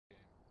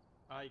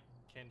I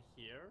can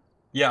hear.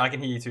 Yeah, I can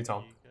hear you too,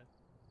 Tom.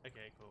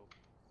 Okay, cool.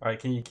 Alright,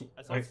 can you...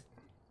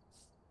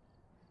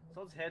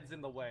 Someone's head's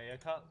in the way.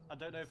 I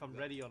don't know if I'm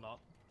ready or not.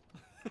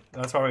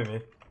 That's probably me.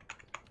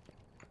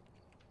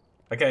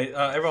 Okay,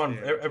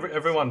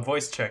 everyone,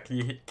 voice check.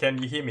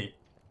 Can you hear me?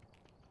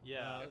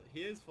 Yeah.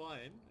 Here's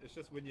fine. It's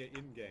just when you're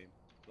in game.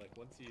 Like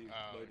once you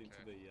load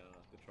into the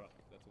truck,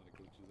 that's when it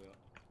glitches out.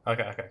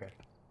 Okay.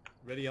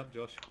 Ready up,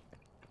 Josh.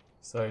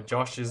 So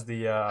Josh is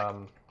the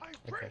I'm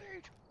ready.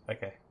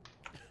 Okay.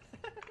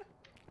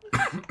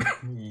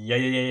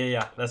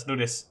 Yeah. Let's do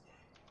this.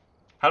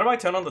 How do I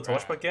turn on the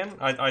torch again?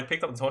 I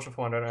picked up the torch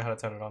before and I don't know how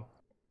to turn it on.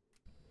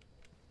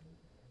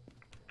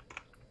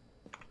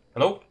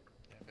 Hello?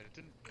 Yeah, but it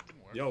didn't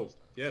work. Yo,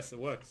 yes, it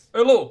works.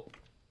 Hello?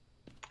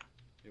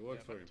 It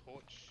works for but him. a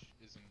torch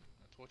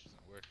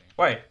isn't working.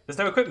 Wait, there's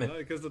no equipment. No,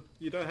 because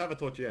you don't have a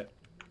torch yet.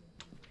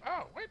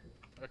 Oh, wait.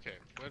 Okay,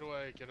 where do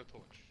I get a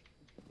torch?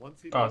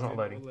 Once he Oh, it's loads not in,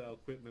 loading. all our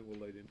equipment will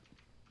load in.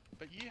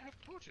 But you have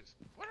torches.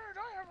 Why don't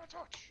I have a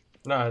torch?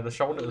 No, the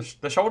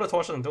shoulder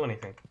torch doesn't do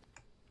anything.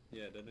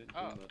 Yeah, they don't do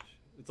much.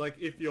 It's like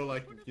if you're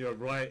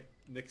right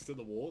next to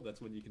the wall, that's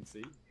when you can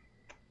see.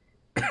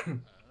 But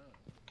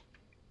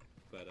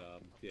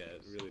yeah,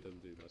 it really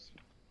doesn't do much.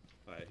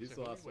 Alright, who's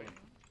the last one?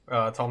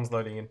 Tom's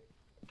loading in.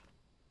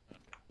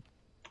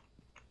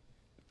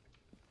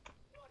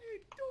 What are you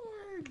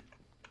doing?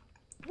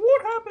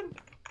 What happened?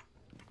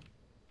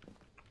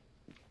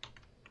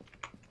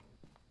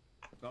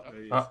 Oh,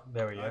 there he is.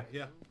 There we go.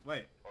 Yeah,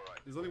 wait.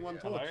 There's only one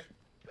torch.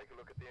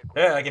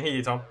 Yeah, I can hear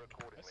you, Tom.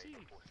 I see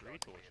 3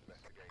 torches.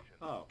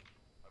 Oh.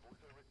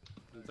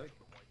 Take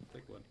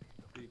one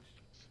each.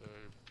 So,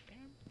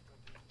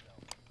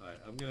 Alright,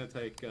 I'm gonna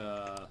take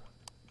I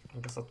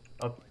guess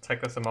I'll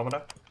take the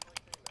thermometer.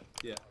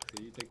 yeah,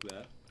 so you take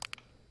that.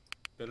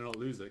 Better not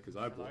lose it, because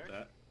I bought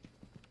that.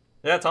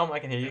 Yeah, Tom, I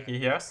can hear you. Can you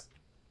hear us?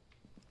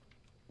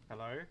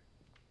 Hello?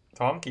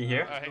 Tom, can you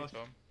hear? hey Tom,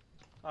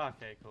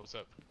 Okay, cool. what's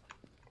up?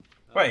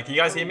 Wait, can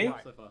you guys hear me?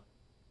 So far.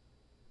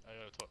 I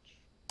got a torch.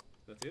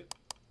 That's it?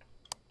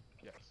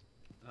 Yes.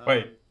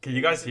 Wait, can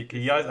you guys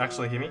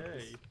actually hear me?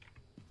 Hey.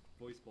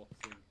 Voice box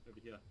thing over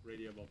here,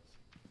 radio box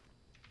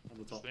on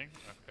the This top. thing?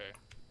 Okay.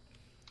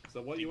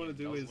 So what you want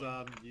to do is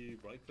you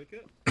right click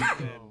it,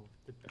 Oh,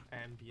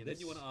 and the ambience. then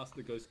you want to ask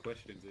the ghost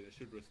questions, and it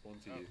should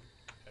respond to you.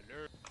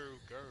 Hello,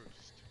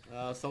 ghost.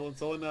 Someone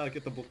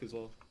get the book as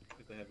well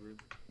if they have room.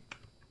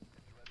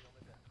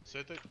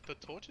 So the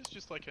torch is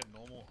just like a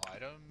normal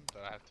item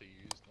that I have to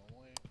use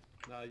normally?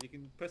 No, you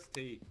can press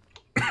T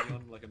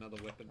on like another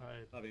weapon.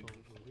 I mean,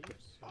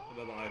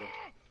 another item.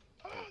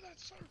 Oh,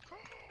 that's so cool!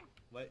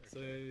 Wait, so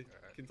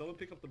can someone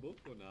pick up the book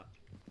or nah?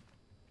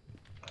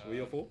 Were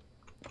you full?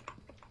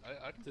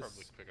 I can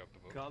probably pick up the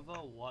book. Discover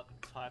what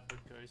type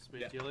of ghost we're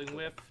Yeah. dealing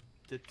with.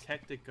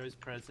 Detect a ghost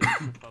presence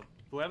with a...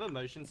 Do we have a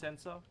motion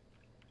sensor?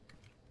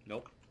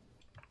 Nope.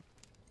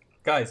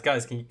 Guys,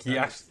 can you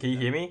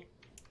hear me?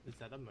 Is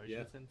that a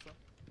motion sensor?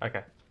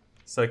 Okay.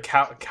 So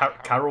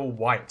Carol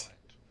White.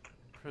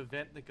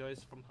 Prevent the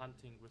ghost from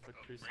hunting with a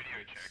crucifix. Can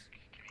you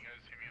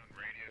guys hear me on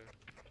radio?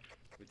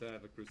 We don't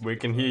have a crucifix. We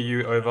can hear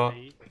you over.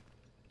 V.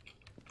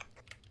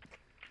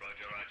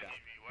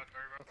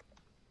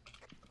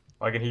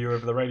 I can hear you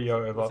over the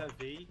radio over. What's that,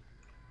 V?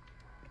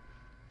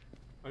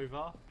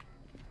 Over.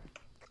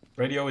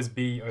 Radio is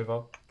B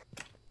over.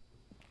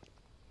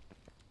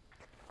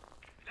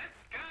 Let's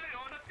go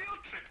on a field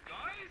trip,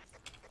 guys!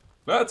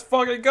 Let's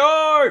fucking go!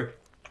 Oh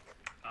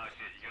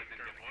shit, you guys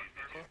didn't get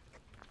the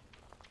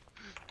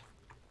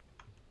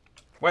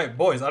Wait,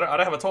 boys, I don't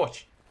have a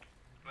torch.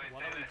 Wait,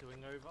 What say are we that.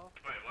 doing over? Wait,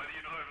 why do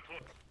you not have a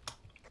torch?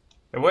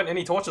 There weren't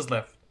any torches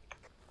left.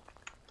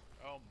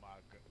 Oh my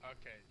god.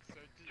 Okay, so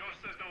Josh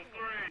says there were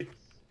 3!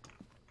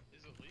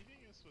 is it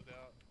leaving us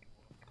without?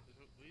 Is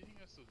it leaving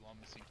us with one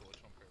missing torch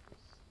on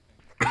purpose?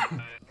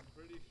 I'm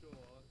pretty sure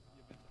you're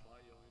meant to buy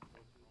your own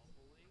torches.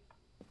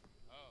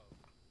 Oh.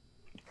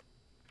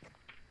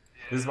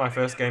 This is my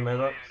first game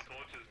ever.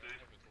 Torches, dude.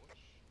 Have a torch?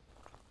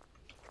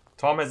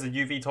 Tom has a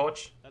UV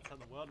torch. That's how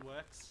the world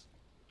works.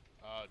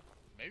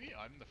 Maybe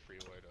I'm the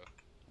freeloader.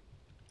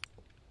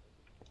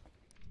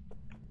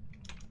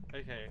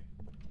 Okay.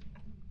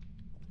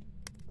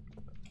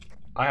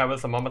 I have a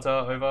thermometer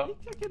I over. think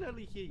I can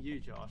only hear you,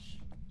 Josh.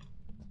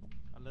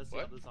 Unless the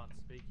What? others aren't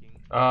speaking.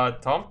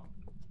 Tom?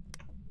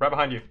 Right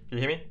behind you. Can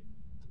you hear me?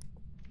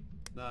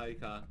 No, you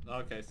can't.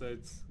 Okay, so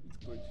it's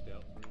glitched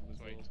out for him as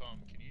Wait, well. Tom,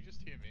 can you just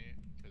hear me?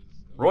 Cause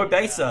Roy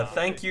Baser,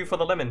 thank you for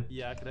the lemon.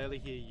 Yeah, I can only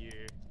hear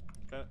you.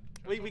 But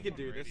I'm we can on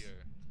do this. radio.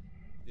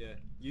 Yeah,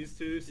 used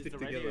to Is stick the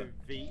radio together.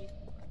 V?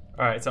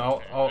 Alright, so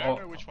Okay, I don't know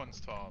I'll which one's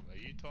Tom. Are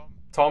you Tom?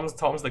 Tom's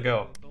the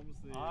girl. Tom's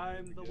the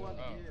I'm the one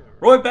Oh. here.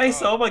 Roy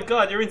Baser, oh my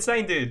god, you're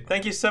insane, dude.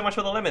 Thank you so much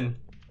for the lemon.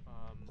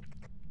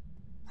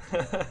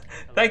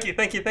 Thank you.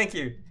 Hey,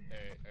 okay.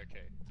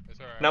 It's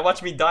alright. Now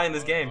watch me die in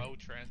this game. I'll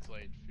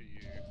translate for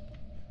you.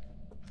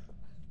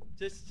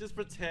 Just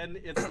pretend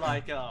it's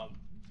like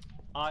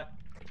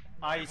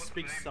I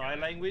speak sign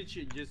language.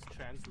 You're just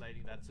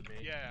translating that to me.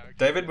 Yeah. Okay.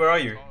 David, where are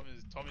you?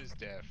 Tom is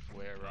deaf.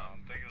 Where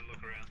I'm taking a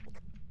look around.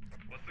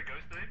 What's the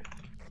ghost name?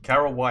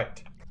 Carol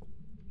White.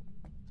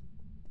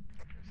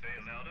 Say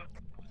it louder.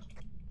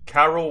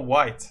 Carol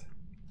White. Does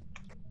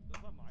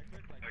my mic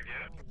work like Okay.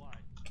 Carol White?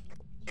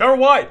 Carol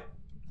White!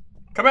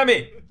 Come at me!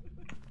 Did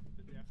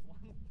the F1?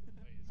 Wait,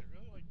 is it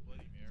really like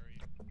Bloody Mary?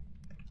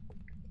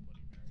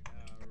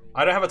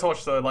 I don't have a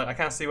torch, so like I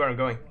can't see where I'm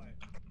going. White.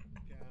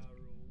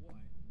 Carol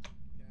White.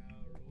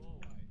 Carol Whoa.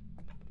 White.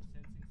 I'm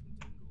sensing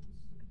some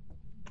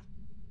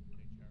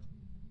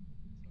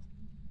tingles.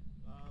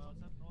 What's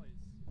that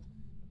noise?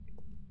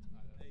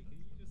 Hey, can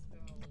you just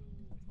tell Tom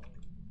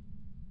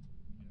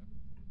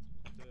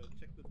to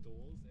check the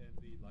doors and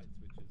the light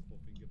switches for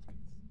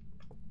fingerprints?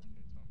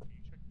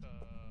 Okay, Tom,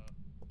 can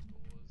you check the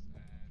doors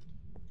and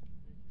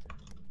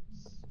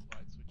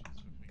light switches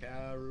for fingerprints?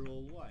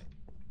 Carol White.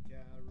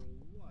 Carol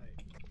White.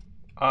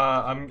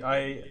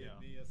 Yeah. Give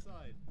me a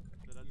sign.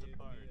 So that's Give a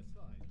phone. me a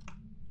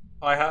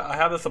sign. I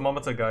have the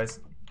thermometer, guys.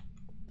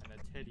 And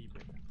a teddy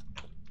bear.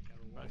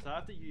 Carol Right, White. so I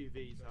have the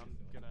UV, so I'm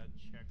gonna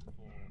check for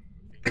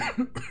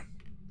fingerprints.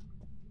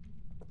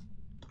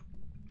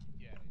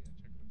 Yeah,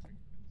 check for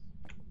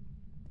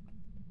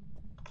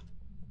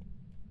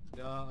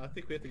fingerprints. I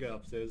think we have to go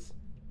upstairs.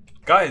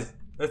 Guys,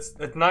 it's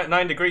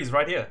 9 degrees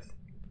right here.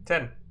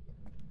 10.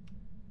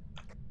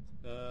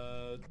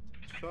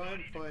 Try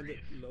and find it.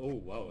 Oh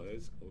wow, that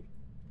is cold.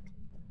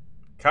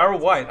 Carol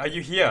White, are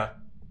you here?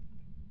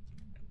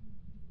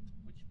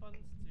 Which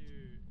buttons do...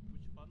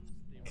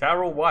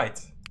 Carol White.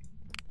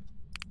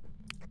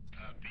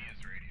 B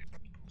is radio.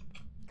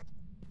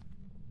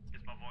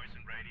 Is my voice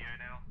in radio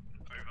now?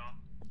 Over.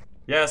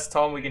 Yes,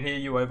 Tom, we can hear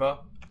you over.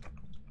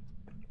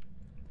 Did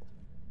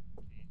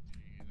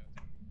you hear that,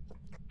 Tom?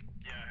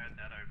 Yeah, I heard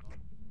that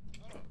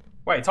over.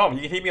 Wait, Tom,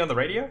 you can hear me on the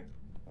radio?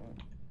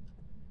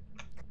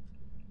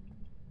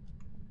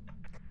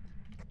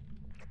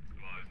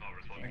 Well, it's not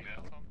responding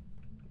now. Tom?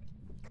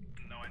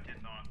 No, I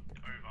did not.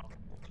 Over.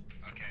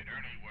 Okay, it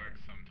only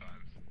works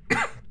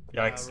sometimes.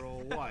 Yikes.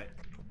 Carol White,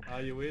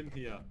 are you in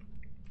here?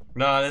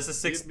 No, this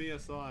is Give me a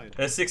sign.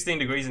 there's 16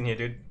 degrees in here,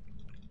 dude.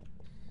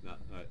 No,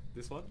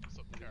 this one. What's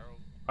up, Carol?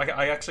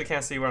 I actually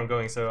can't see where I'm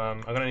going, so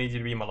I'm gonna need you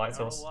to be my light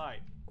Carol source. White.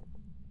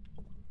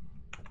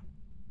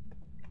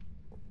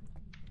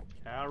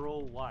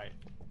 Carol White.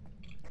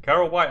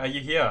 Carol White, are you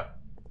here?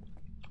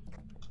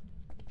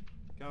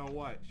 Carol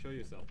White, show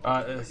yourself.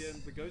 It's-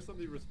 Again, the ghost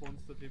only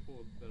responds to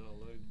people that are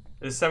alone.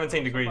 It's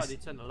 17 degrees. Somebody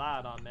turn the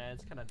light on, man.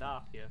 It's kind of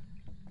dark here.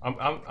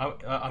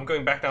 I'm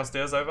going back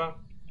downstairs over.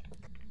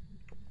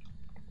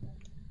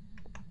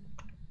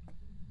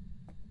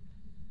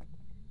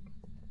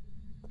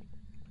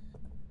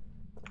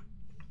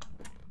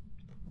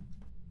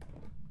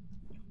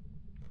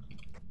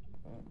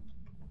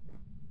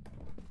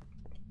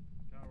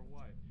 Carol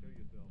White, show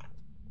yourself.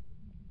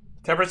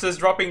 Temperature's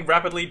dropping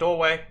rapidly,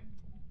 doorway.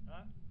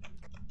 Huh?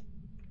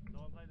 No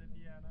one play the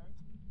piano?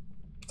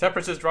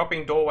 Temperature's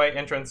dropping, doorway,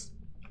 entrance. So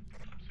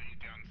you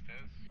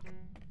downstairs?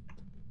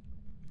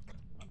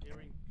 I'm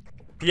hearing...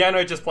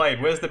 Piano just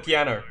played. Where's the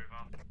piano? Over.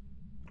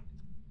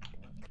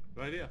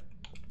 Right here.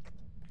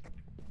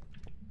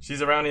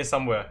 She's around here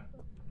somewhere.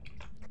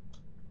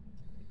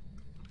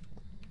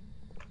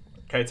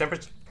 Okay,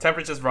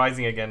 temperature's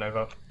rising again,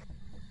 over.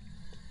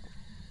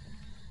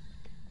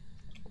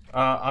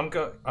 I'm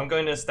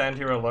going to stand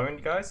here alone,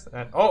 guys.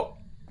 And oh,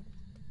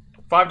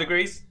 5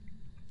 degrees.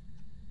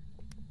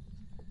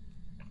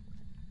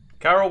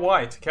 Carol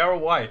White, Carol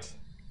White.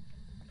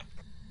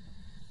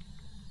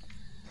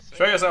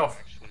 Show yourself.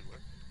 Actually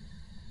work.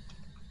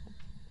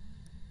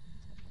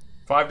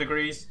 5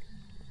 degrees.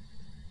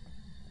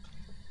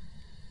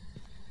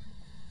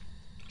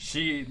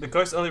 The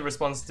ghost only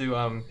responds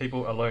to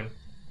people alone.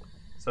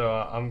 So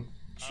I'm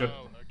should.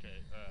 Oh, okay.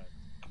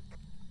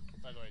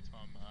 By the way,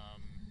 Tom,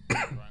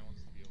 Brian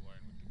wants to be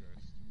alone with the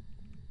ghost.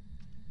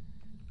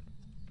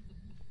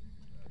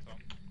 Tom?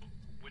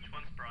 Which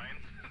one's Brian?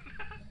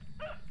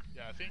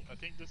 Yeah, I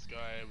think this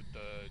guy with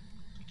the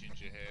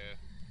ginger hair,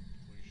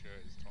 blue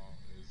shirt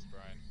is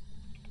Brian.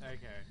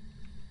 Okay.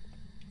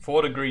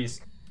 4 degrees.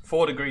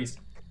 4 degrees.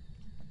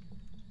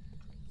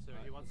 So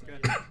he wants to be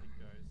Okay. with the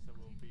ghost, so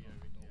we'll be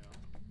over here.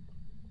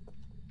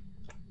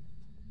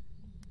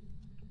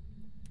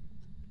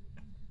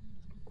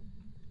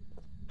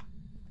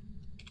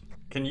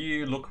 Can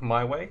you look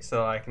my way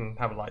so I can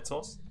have a light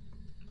source?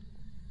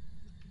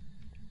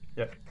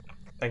 Yep.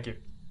 Thank you.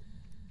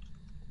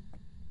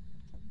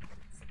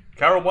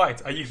 Carol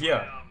White, are you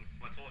here?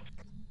 My torch.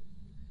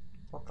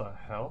 What the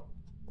hell?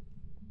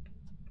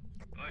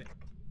 Oi.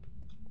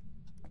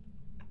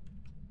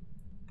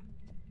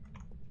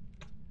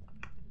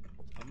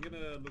 I'm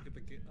gonna look at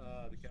the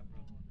camera.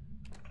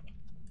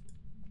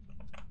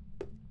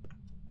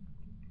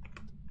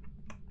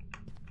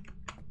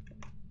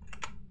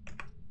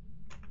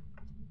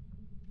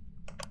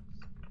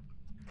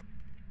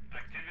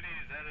 Activity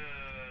is at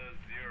a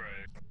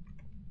 0.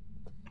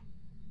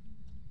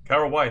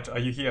 Carol White, are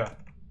you here?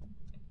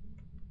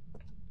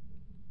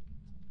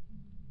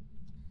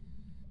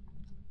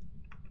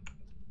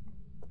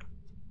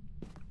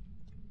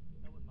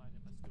 I wouldn't mind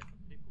if I stood for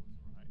pickles,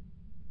 alright?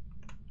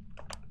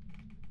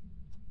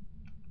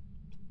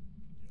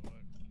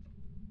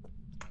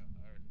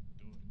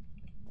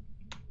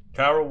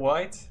 Carol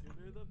White. Give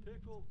me the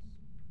pickles.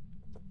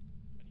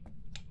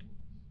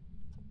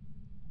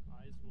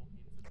 Eyes walk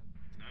into them.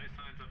 No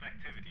signs of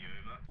activity,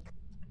 over.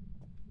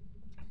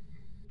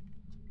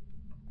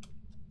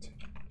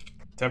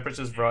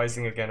 Temperature's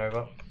rising again,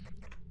 over.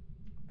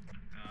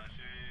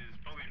 She's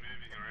probably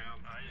moving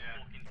around. Eyes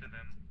walk into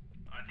them.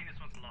 I think this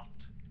one's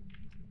locked.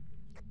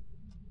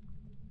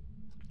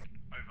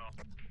 Over.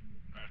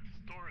 If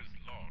the door is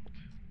locked,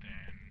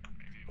 then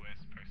maybe we're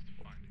supposed to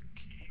find a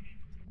key.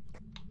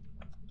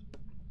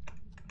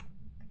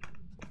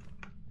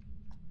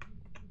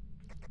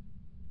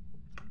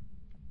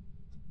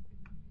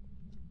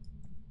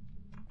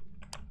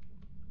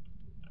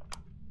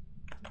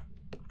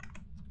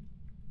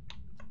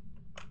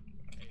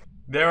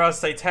 There are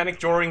satanic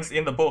drawings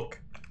in the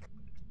book.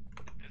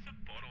 There's a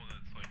bottle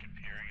that's like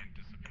appearing and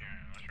disappearing.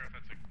 I'm not sure if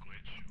that's a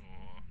glitch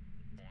or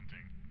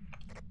haunting.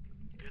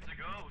 It's a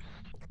ghost.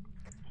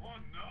 Oh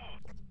no!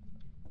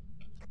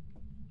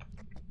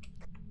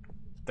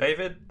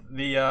 David,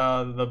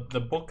 the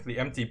book, the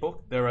empty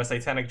book. There are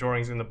satanic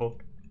drawings in the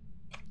book.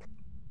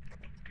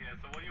 Yeah,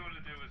 so what you want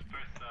to do is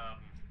press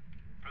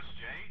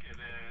J and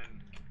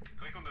then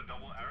click on the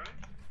double arrow.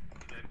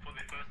 And then for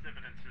the first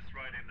evidence, just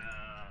write in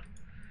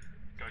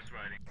ghost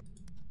writing.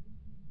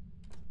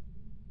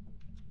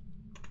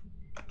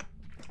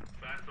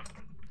 So that's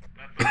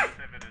the first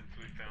evidence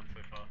we've found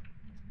so far.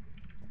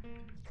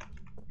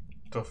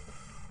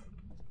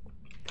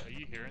 Are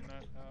you hearing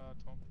that,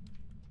 Tom?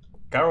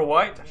 Carol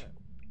White,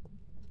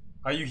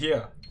 are you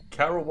here?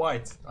 Carol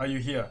White, are you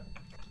here?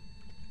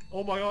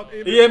 Oh my god,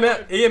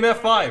 EMF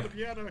 5. The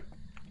piano. What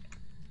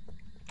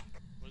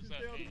does She's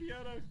that down the mean?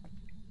 piano. There's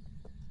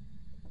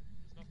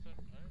nothing.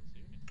 I don't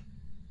see anything.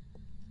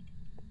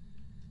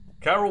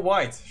 Carol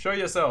White, show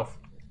yourself.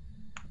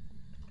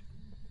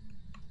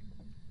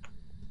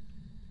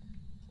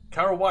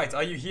 Carol White,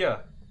 are you here?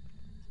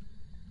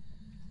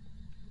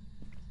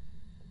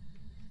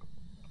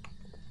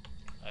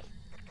 I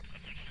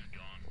think she's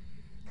gone.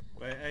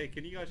 Wait, hey,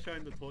 can you guys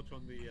shine the torch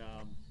on the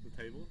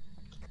table?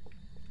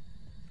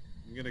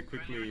 I'm gonna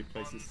quickly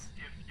place this.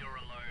 If you're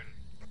alone.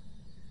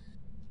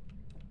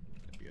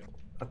 There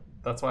we go.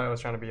 That's why I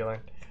was trying to be alone.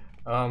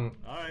 Alright,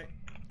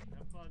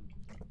 have fun.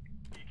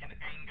 You can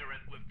anger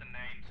it with the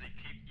name, so you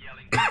keep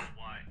yelling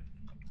why.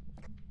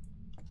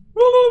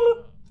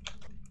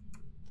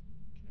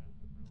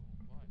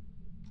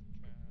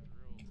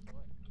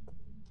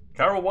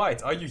 Carol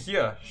White, are you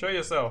here? Show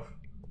yourself.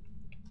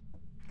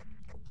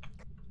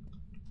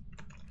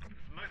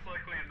 It's most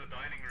likely in the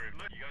dining room.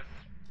 You guys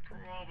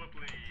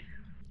probably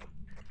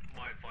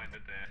might find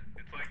it there.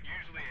 It's like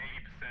usually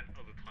 80%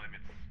 of the time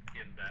it's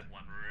in that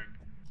one room.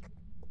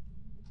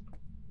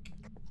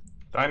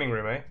 Dining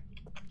room, eh?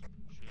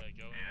 Should I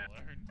go Yeah. in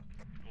alone?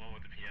 The one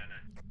with the piano.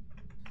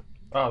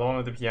 Oh, the one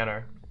with the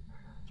piano.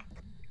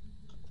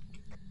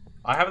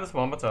 I have the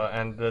thermometer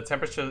and the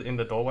temperature in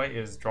the doorway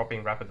is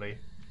dropping rapidly.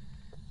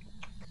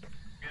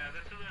 Yeah,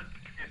 that's an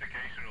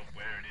indication of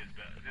where it is,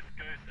 but this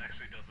ghost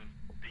actually doesn't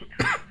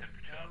decrease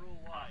temperature Carol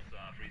White.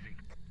 past freezing.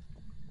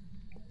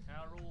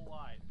 Carol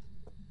White.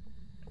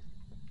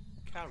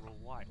 Carol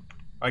White.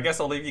 I guess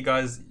I'll leave you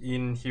guys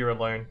in here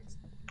alone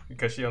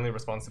because she only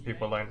responds to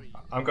people alone.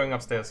 I'm going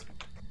upstairs.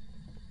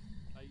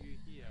 Are you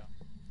here?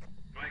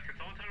 Wait, can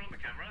someone turn on the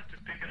camera?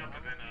 Just pick it up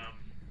and then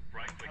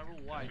right click Carol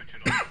and White. switch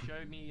it on,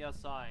 Show me a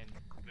sign.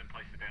 then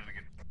place it down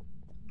again.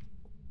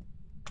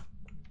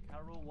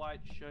 Carol White,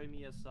 show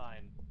me a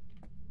sign.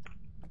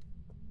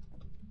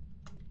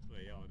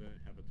 Wait, yeah, I don't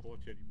have a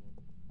torch anymore.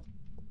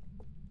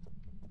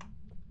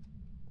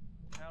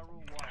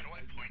 Carol White. How do I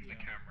are you point the here?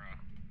 camera?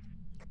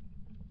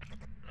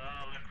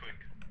 Left click.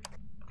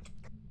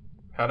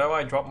 How do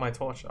I drop my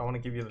torch? I want to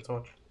give you the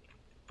torch.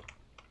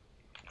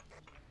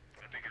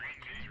 I think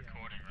green's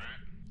recording,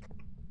 right?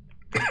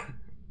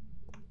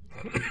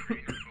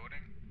 Green's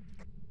recording?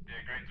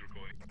 Yeah, green's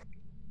recording.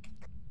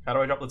 How do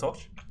I drop the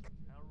torch?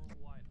 Carol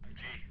White, are you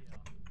G.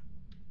 here?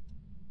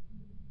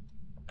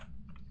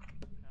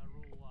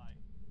 Carol White.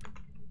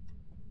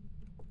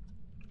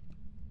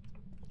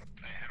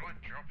 Hey, how do I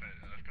drop it?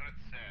 I've got it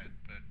set,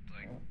 but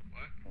like,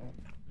 what?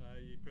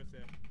 You press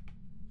F.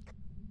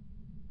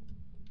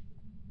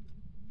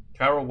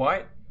 Carol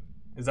White?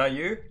 Is that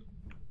you?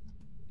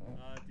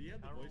 Do you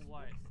have the Carol voice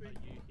White, box are thing?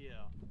 you here?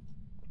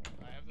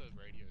 I have the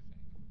radio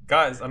thing.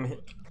 Guys,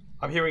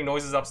 I'm hearing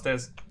noises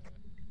upstairs.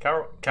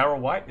 Carol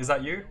White? Is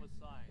that you? Show a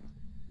sign.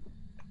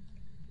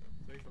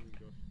 Say something,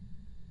 Josh.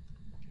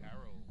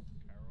 Carol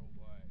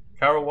White.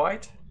 Carol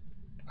White?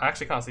 I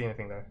actually can't see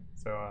anything though.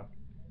 So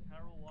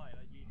Carol White,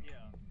 are you here?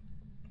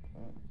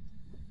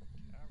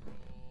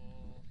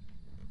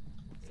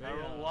 Say,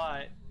 Carol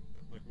White.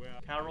 Like, where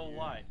are Carol you?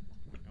 White.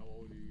 How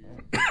old are you?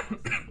 Where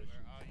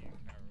are you,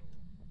 Carol?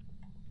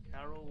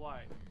 Carol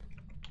White.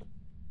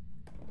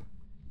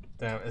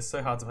 damn, it's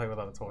so hard to play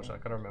without a torch. I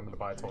gotta remember to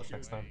buy a torch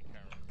next time. Hey,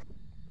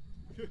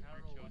 Carol.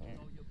 Carol, killed I you?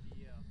 know your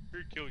beer. Who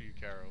killed you,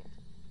 Carol?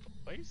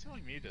 Why are you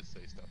telling me to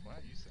say stuff? Why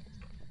are you saying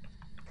stuff?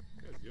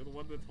 Because you're the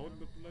one that's holding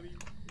the bloody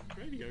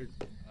radio.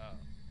 Oh.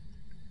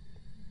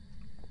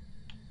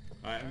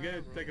 Alright, I'm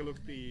gonna take a look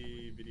at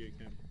the video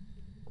cam.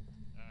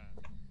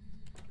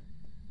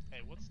 Hey,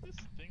 what's this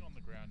thing on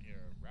the ground here?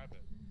 A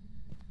rabbit.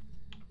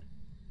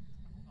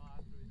 Oh, I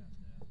threw that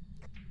there.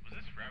 Was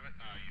this rabbit?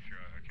 Oh, you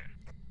threw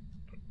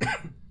it. Okay.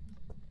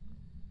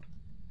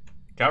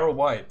 Carol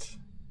White.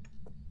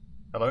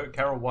 Hello,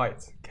 Carol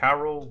White.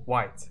 Carol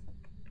White.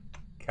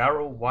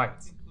 Carol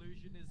White.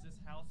 Conclusion is this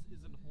house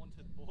isn't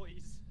haunted,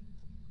 boys.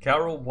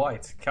 Carol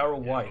White.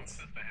 Carol White.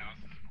 Says the house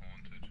is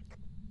haunted.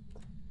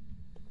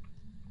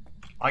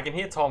 I can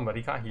hear Tom, but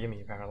he can't hear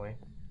me apparently.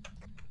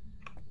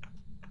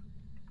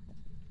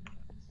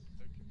 So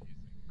confusing.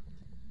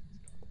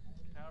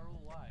 Carol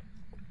White.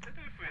 I don't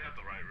know if we have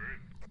the right room.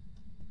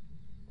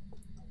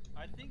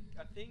 I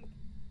think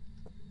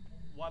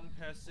one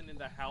person in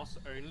the house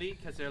only,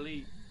 because it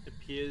only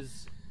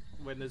appears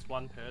when there's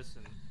one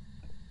person.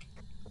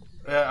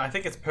 I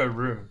think it's per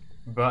room,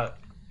 but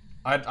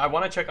I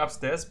want to check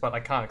upstairs, but I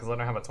can't because I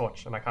don't have a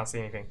torch and I can't see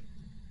anything.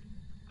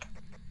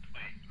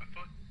 Wait, I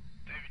thought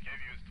David gave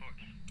you his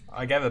torch.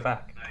 I gave it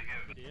back. No, you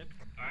gave it. Did?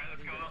 Alright,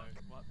 let's go up.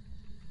 What?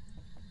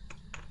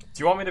 Do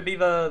you want me to be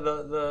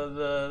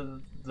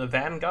the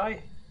van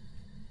guy?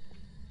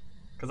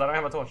 Because I don't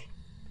have a torch.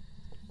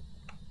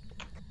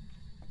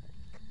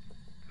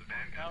 The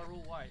van guy.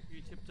 Carol White, who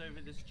tipped over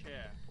this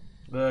chair?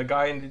 The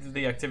guy in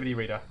the activity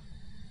reader.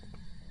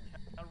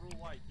 Carol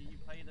White, do you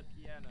play the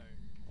piano? No,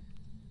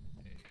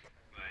 you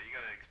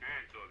gotta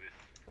experience all this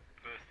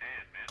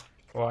firsthand, man.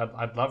 Well,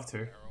 I'd love to.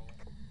 Carol.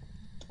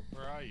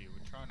 Where are you?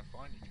 We're trying to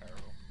find you,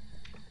 Carol.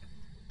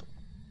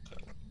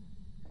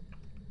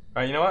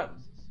 Alright, you know what?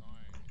 What's the sign?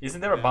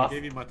 Isn't there a I bath?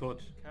 gave you my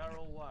torch.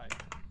 Carol White.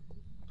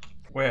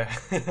 Where?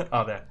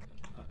 Oh, there.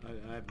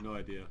 I have no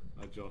idea.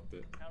 I dropped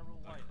it. Carol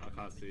White. I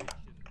can't see.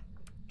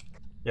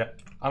 Yeah,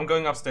 I'm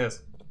going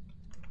upstairs.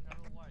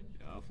 Carol White.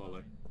 Yeah, I'll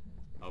follow.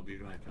 I'll be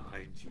right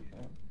behind you.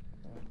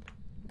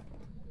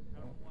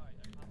 Carol White,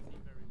 I can't see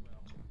very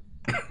well.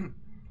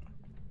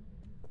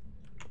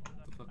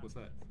 What the fuck was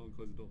that? Someone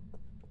closed the door.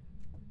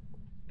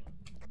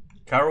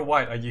 Carol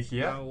White, are you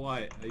here? Carol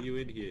White, are you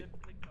in here?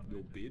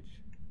 You bitch.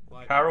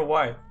 Like, Carol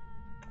White.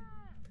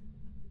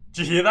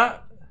 Did you hear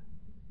that? what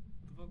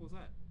the fuck was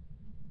that?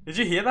 Did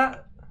you hear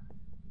that?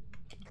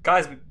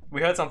 Guys,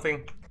 we heard something.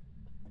 Wait, did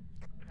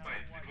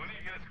one of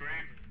you guys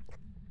scream?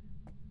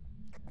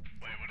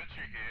 Wait, what did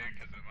you hear?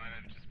 Because it might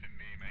have just been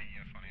me making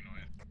a funny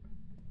noise.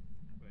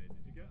 Wait, did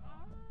you go?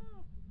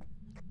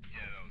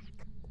 Yeah, that was.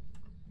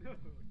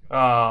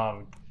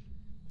 Um,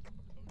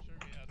 Don't show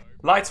me how to open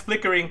lights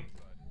flickering.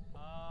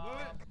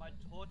 My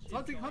torch is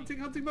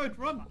Hunting mode,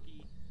 run!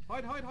 fucky.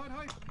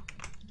 Hide!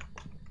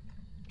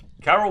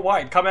 Carol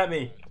White, come at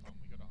me. Tom,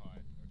 we gotta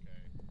hide.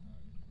 Okay.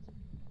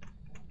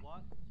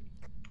 What?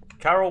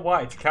 Carol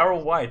White,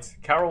 Carol White,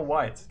 Carol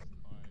White. Hide.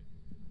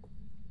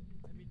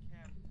 Let me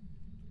camp.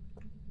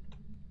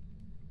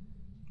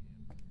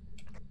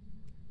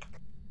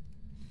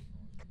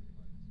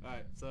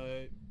 Alright,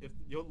 so if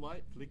your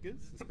light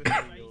flickers,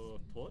 especially your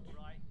torch,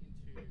 Right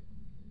into.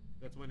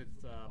 that's when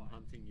it's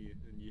hunting you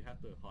and you have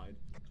to hide.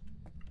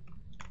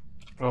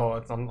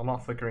 Oh, I'm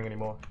not flickering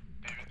anymore.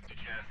 David, did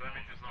you so that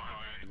means it's not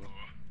hide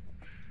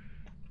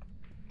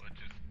or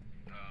just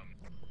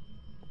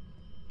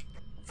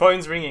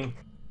Phone's ringing.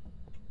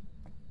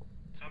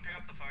 Someone pick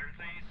up the phone,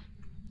 please.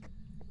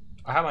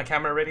 I have my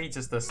camera ready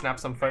just to snap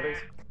some photos.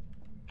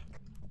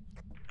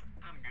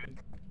 I'm good.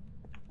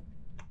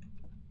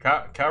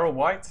 Carol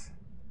White.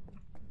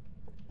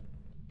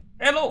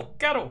 Hello,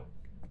 Carol.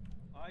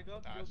 I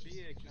got Nah, your it's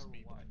beer, just Carol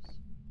me, White. boys.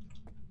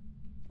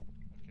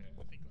 Okay, I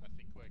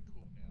think we're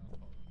cool now, Tom.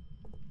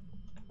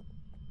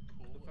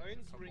 Cool. The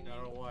phone's Couple- ringing.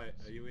 Carol White,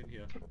 are you in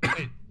here?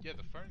 Hey, yeah,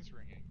 the phone's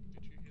ringing.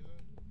 Did you hear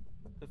that?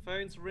 The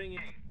phone's ringing.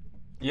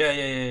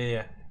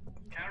 Yeah.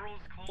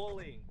 Carol's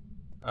calling.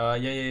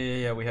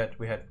 Yeah. We had.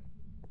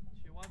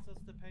 She wants us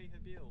to pay her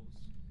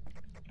bills.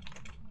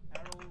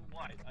 Carol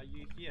White, are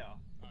you here? Oh,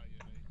 yeah,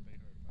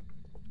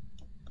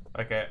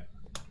 they heard. Okay,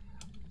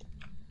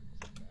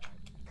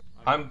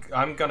 Bad.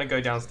 I'm gonna go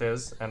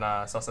downstairs and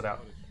suss it out.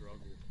 What a struggle.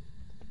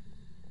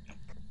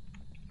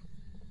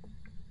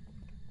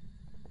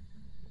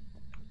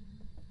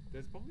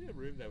 There's probably a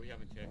room that we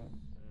haven't checked.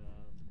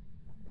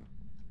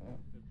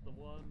 It's the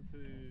one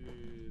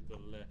to the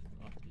left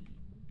after you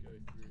go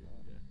through.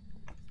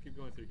 Yeah. Just keep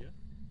going through here.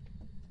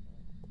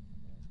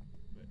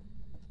 Wait.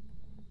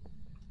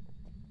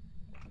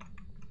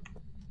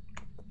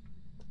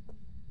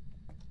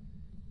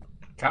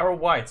 Carol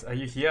White, are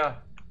you here?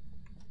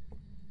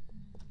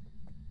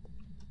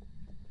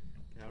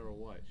 Carol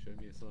White, show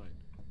me a sign.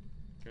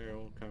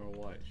 Carol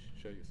White,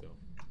 show yourself.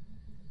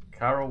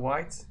 Carol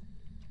White?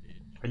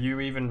 Are you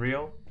even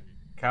real?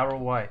 Carol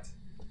White.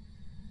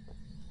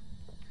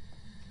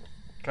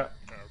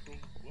 Careful.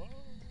 Whoa.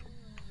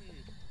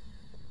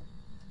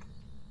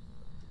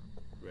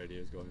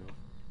 Radio's going off.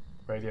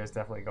 Radio's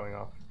definitely going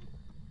off.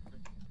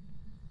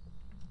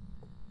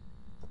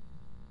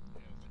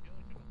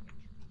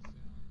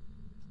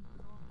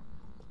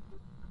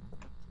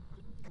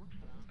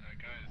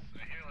 Guys, I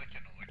hear like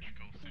an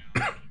electrical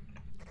sound.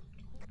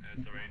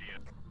 It's the radio.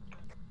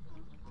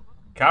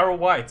 Carol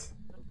White.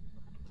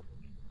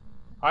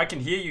 I can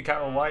hear you,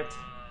 Carol White.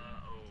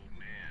 Oh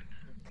man.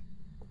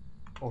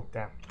 Oh,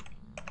 damn.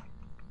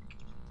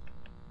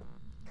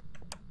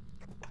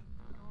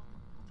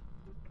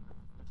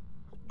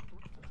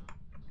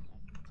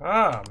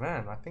 Ah,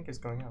 man, I think it's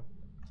going up.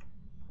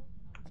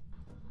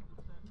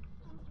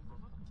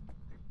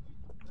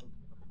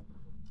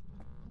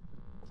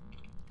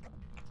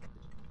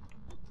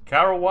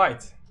 Carol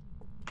White.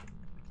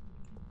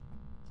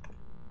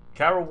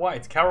 Carol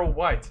White. Carol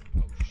White.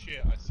 Oh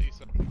shit, I see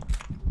something.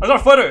 I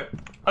got a photo.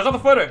 I got the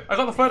photo. I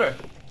got the photo.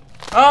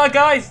 Ah,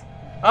 guys.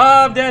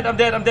 Ah, I'm dead. I'm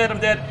dead. I'm dead. I'm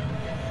dead.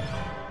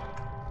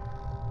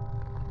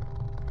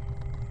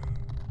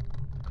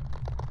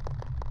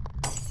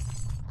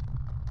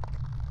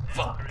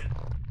 Fuck. Yeah,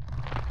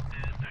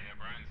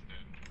 Brian's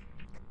dead.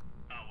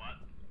 Oh, what?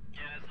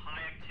 Yeah, there's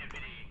high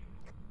activity.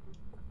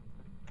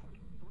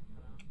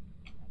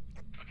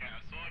 Okay,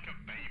 I saw like a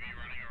baby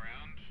running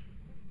around.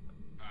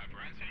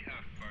 Brian said he had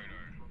a photo.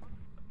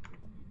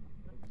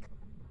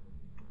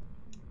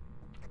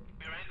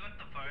 We already got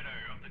the photo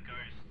of the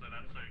ghost, so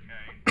that's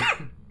okay.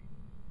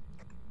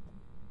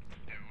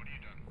 Yeah, what have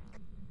you done?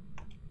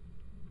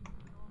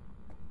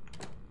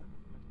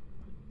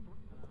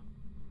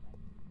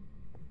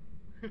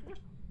 Let's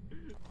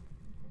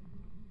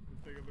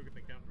take a look at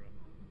the camera.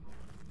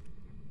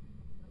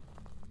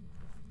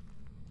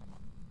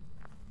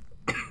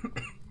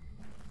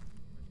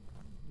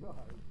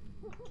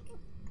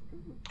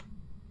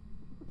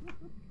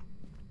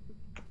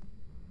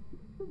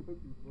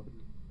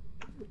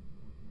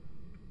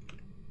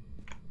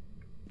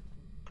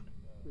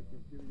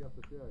 He's giving us a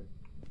show.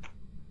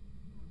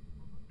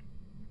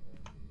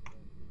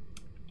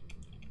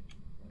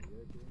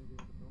 Yeah, do anything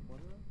with the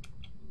monitor?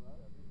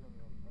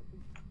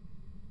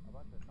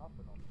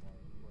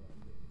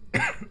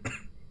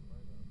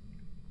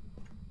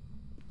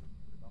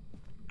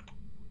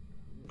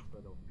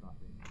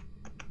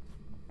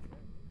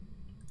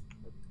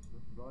 That's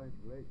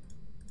Ryan's leg.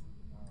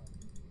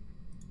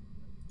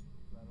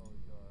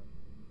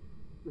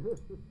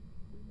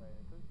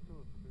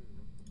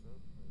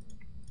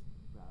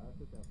 Nah, that's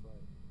just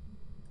outside.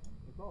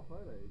 It's not a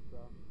photo, it's a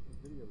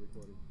video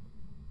recording.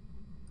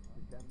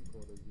 The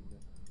camcorder's in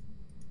there.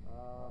 I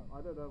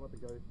don't know what the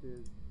ghost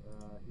is.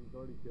 He's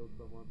already killed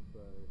someone,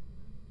 so.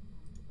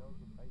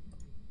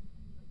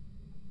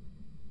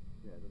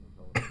 Yeah, it doesn't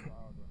tell us. I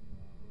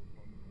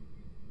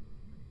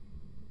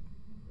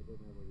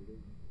don't know what it is.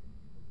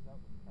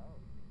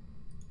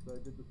 So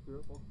did the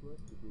spirit box work?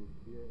 Did you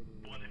hear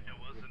any What if it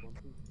wasn't?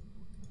 responses?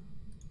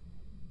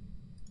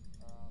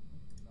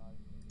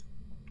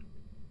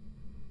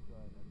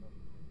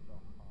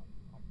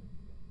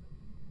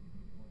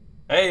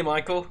 Hey,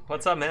 Michael.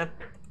 What's up, man?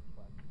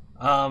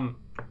 I'm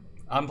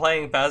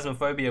playing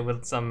Phasmophobia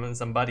with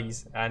some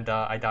buddies, and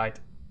I died.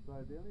 So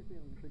the only thing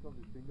I can think of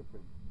is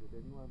fingerprints. Did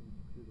anyone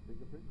do the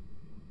fingerprints?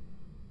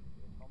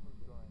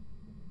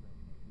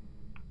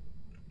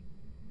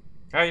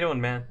 How you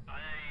doing, man? I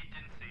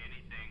didn't see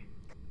anything.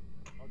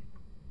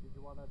 Did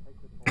you want to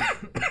take the torch?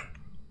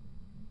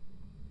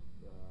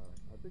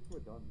 I think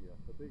we're done here.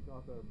 I think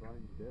after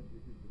Brian's death,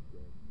 we should just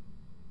go.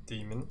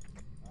 Demon.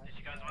 Did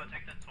you guys want to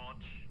take the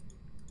torch?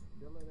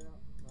 Fill it out.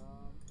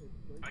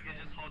 I can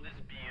just hold this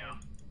beer.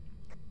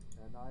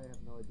 And I have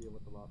no idea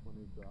what the last one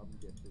is, so I'm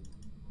guessing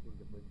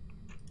fingerprints.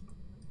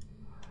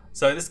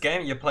 So this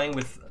game, you're playing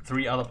with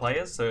 3 other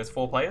players, so it's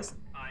 4 players.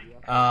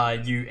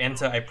 You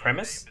enter a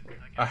premise,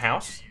 a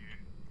house,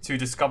 to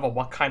discover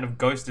what kind of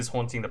ghost is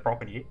haunting the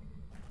property,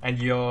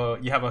 and you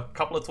have a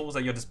couple of tools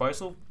at your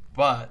disposal,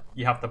 but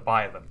you have to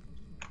buy them.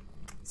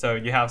 So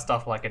you have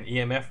stuff like an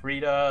EMF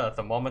reader, a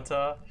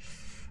thermometer,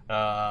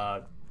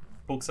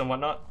 books and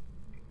whatnot,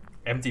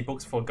 empty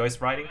books for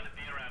ghost writing, Got a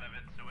beer out of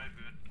it, so we're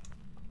good.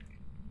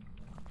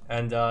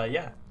 and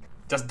yeah,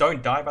 just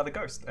don't die by the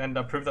ghost, and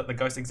prove that the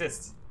ghost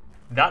exists.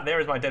 That there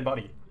is my dead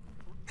body.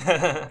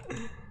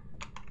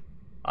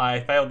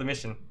 I failed the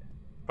mission,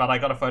 but I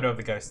got a photo of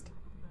the ghost.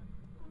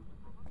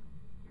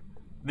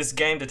 This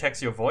game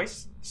detects your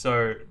voice,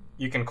 so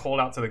you can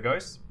call out to the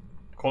ghost.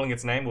 Calling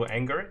its name will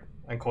anger it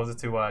and cause it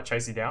to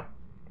chase you down.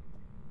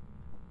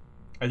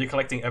 And you're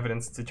collecting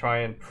evidence to try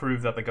and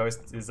prove that the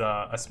ghost is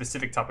a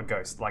specific type of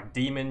ghost, like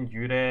demon,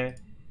 yure,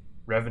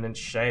 revenant,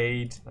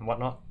 shade, and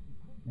whatnot.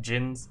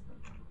 Jinns.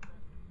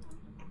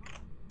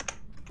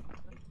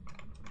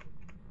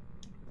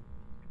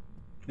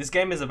 This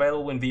game is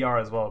available in VR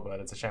as well, but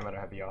it's a shame I don't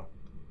have VR.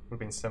 Would have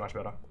been so much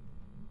better.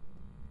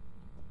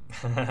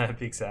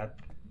 Big sad.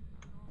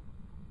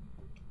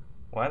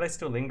 Why are they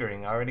still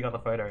lingering? I already got the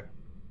photo.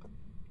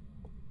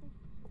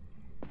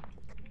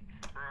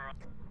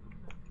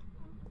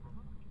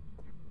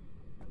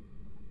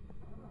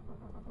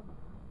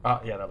 Oh,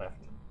 yeah, they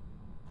left.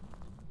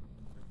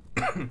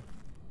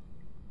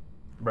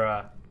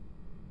 Bruh.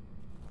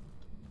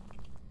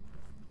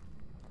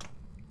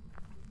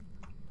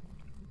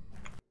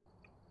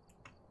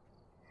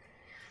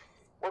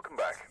 Welcome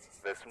back.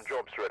 There's some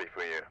jobs ready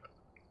for you.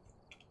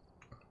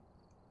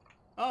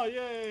 Oh,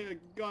 yeah,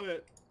 got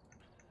it.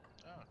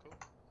 Oh, cool.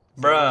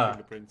 Bruh.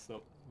 Fingerprints,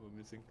 so we're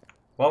missing.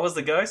 What was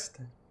the ghost?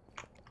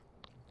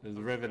 There's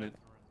a revenant.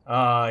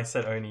 I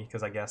said Oni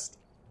because I guessed.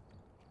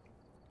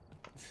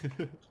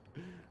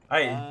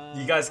 Hey,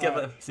 you guys get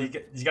the?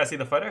 Did you guys see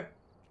the photo?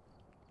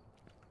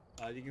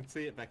 You can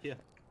see it back here.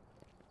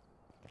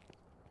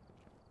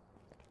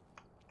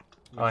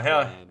 Oh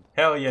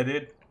hell yeah,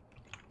 dude!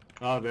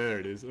 Oh, there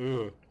it is.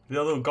 Ooh,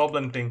 The little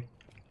goblin thing.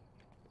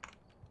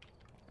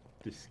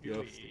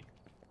 disgusting.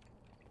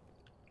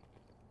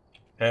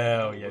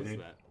 Hell yeah, What's dude!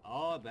 that?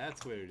 Oh,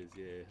 that's where it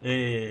is.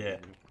 Yeah.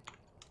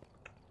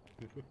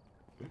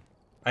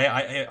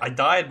 I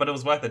died, but it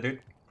was worth it,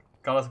 dude.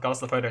 Got us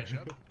the photo.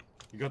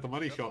 You got the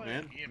money shot,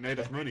 man. You made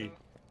us money.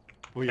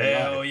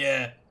 Hell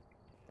yeah!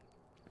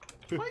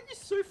 Why are you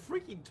so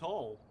freaking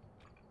tall?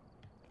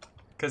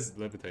 Because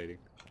Levitating.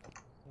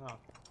 Oh.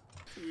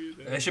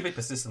 there should be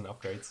persistent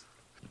upgrades.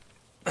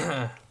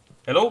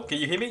 Hello, can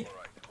you hear me?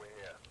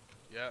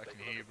 Yeah, I can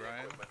hear you,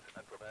 Brian.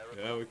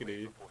 Yeah, we can hear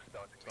you.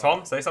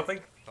 Tom, say something.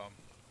 Tom.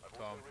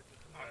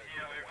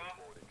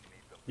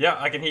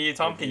 Yeah, I can hear you,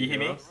 Tom. Can you hear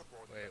me? us?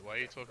 Wait, why are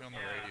you talking on the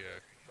radio?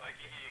 I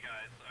can hear you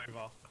guys.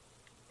 Over.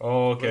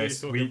 Okay, What are you talking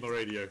sweet. on the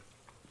radio?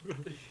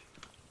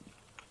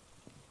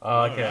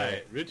 Okay.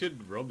 Alright,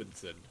 Richard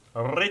Robinson.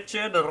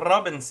 Richard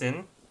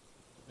Robinson.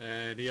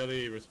 And he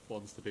only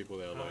responds to people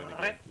that are alone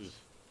again.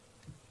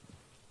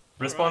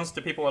 Responds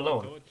to people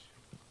alone. Torch.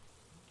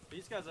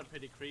 These guys are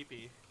pretty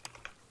creepy.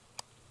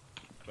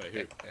 Wait,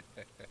 who?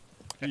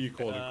 Who you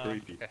call him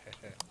creepy?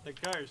 The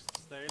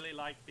ghosts, they really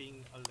like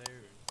being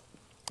alone.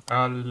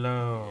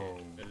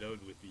 Alone. Alone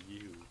with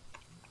you.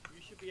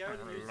 You should be able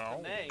to use the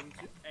Alone. name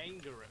to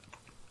anger it.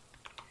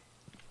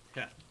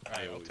 Yeah,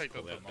 Alright, I'll always take the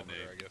call that the thermometer,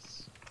 name. I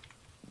guess.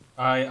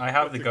 I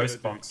have What's the it gonna ghost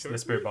do, box, choke the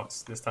spirit me?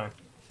 box this time.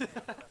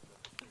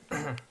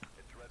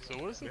 So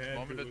what does the Man,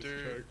 thermometer who was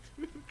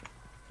do?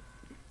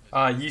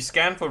 choked. You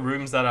scan for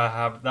rooms that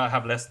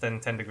have less than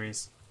 10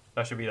 degrees.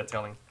 That should be the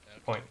telling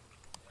point.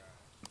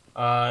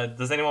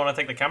 Does anyone want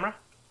to take the camera?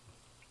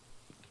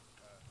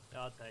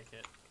 I'll take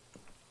it.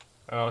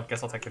 Oh, I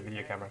guess I'll take the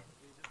video camera.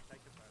 You just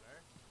take a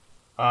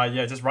photo.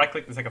 Yeah, just right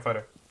click to take a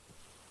photo.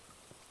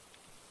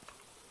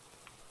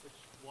 Which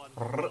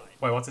one?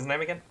 Wait, what's his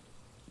name again?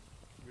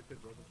 Richard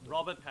Robinson.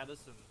 Robert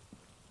Patterson.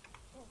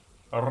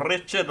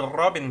 Richard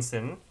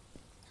Robinson.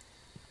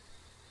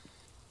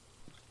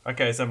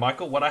 Okay, so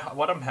Michael, what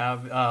I'm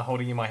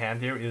holding in my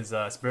hand here is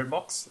a spirit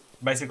box,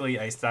 basically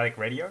a static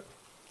radio,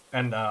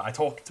 and I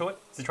talk to it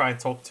to try and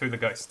talk to the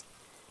ghost.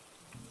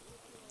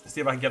 See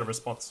if I can get a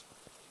response.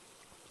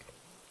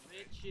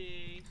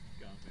 Richie.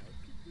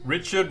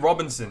 Richard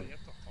Robinson. You have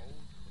to hold.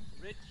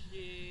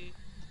 Richie.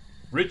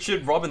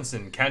 Richard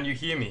Robinson, can you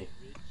hear me?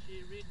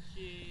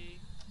 Richie.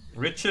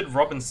 Richard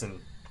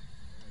Robinson.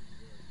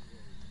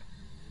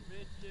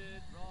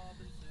 Richard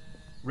Robinson.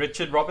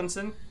 Richard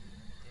Robinson?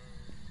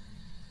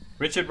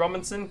 Richard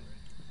Robinson?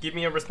 Give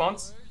me a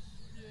response?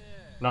 Yeah.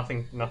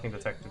 Nothing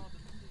detected.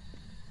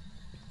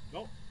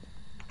 Nope.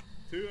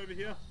 Two over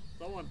here.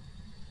 Someone.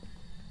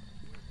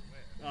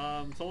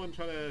 Someone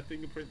try to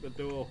fingerprint the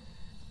door.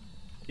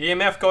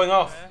 EMF going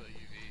off. Yeah. The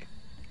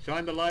UV.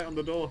 Shine the light on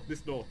the door. This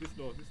door.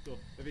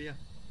 Over here.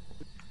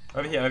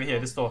 Over here,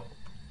 this door.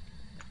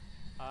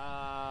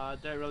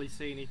 Don't really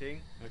see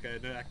anything. Okay,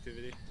 no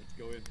activity. Let's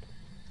go in.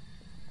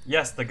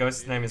 Yes, the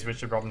ghost's name is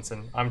Richard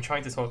Robinson. I'm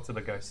trying to talk to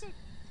the ghost.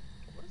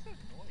 What is that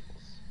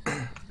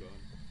noise? It's gone.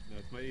 No,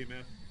 it's my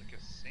EMF. Like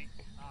a sink.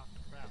 Ah,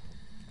 crap.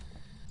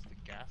 Is the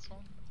gas on?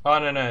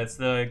 Oh no, it's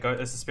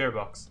the spirit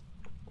box.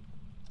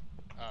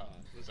 Oh,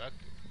 was that?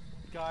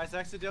 Guys,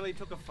 accidentally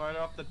took a photo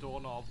of the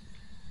doorknob.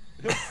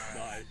 Nice.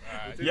 Alright,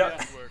 It's in Yep. here.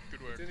 good work,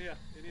 good work. It's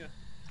in here.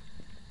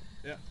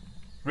 Yeah.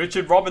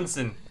 Richard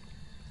Robinson.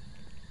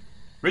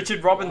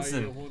 Richard Why are you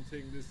Robinson.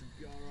 haunting this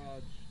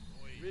garage?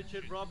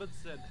 Richard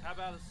Robinson, how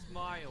about a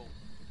smile?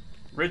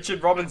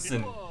 Richard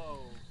Robinson. Whoa.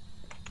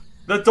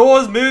 The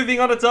door's moving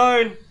on its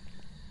own.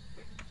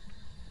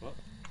 What?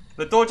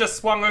 The door just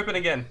swung open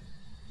again.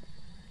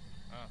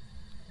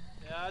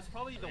 Yeah, it's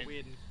probably the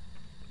wind.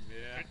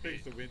 Yeah, I think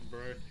it's the wind, bro.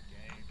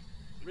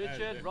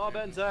 Richard And-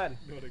 Robinson.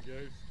 Not a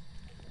ghost.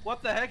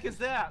 What the heck is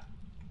that?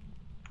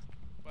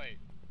 Wait.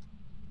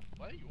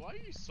 Why are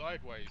you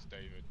sideways,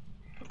 David?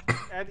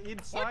 And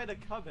inside a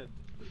cupboard.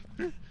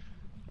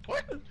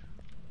 What?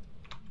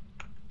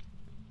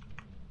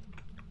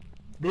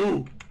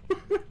 Boo!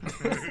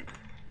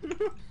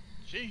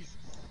 Jesus.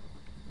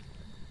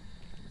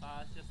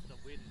 It's just the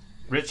wind.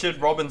 Richard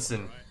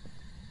Robinson.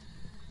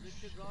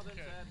 Richard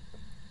Robinson.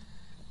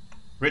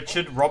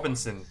 Richard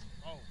Robinson.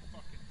 Oh,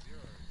 fucking zero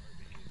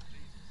over here.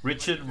 Jesus.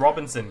 Richard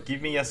Robinson,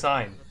 give me a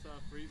sign. That's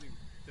freezing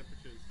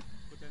temperatures.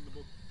 Put that in the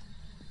book.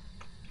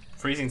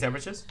 Freezing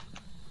temperatures?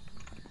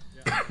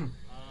 Yeah.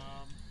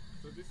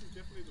 So this is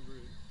definitely the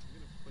room. I'm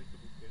gonna place the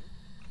book down.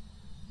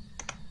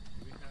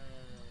 We have...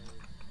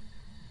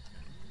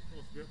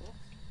 Oh, spirit box?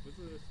 Where's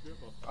the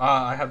spirit box?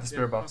 I have the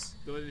spirit Yeah, box.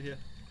 Do it in here.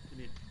 In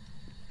here.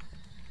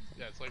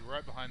 Yeah, it's like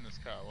right behind this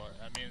car. Well,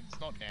 I mean, it's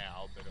not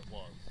now, but it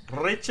was.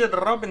 Richard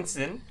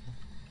Robinson.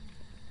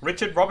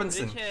 Richard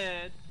Robinson.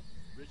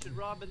 Richard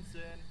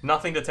Robinson.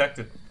 Nothing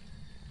detected.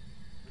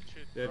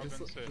 Yeah,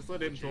 Robinson, just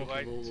let him would you talk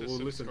like and to we'll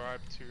listen.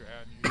 subscribe to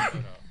our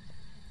newsletter?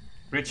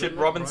 Richard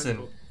Let Robinson,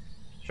 Brian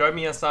talk. show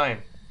me a sign.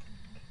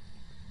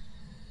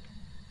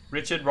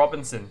 Richard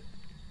Robinson,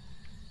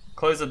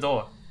 close the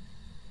door.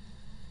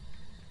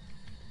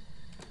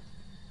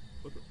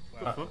 What the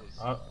Wow, fuck? that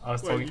was- I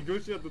was Wait, talking. you go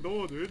shut the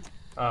door, dude.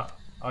 I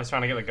was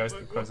trying to get the ghost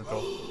to Wait, close the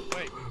door.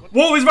 Wait, what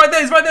Whoa, he's right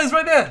there! He's right there! He's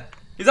right there!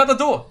 He's at the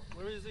door.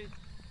 Where is he?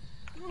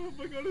 Oh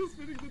my god, he's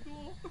spinning the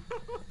door.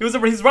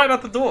 He's right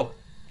at the door.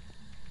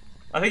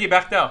 I think he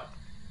backed out.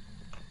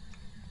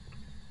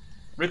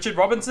 Richard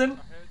Robinson?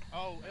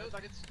 Oh,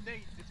 it's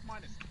Nate. It's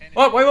 -10.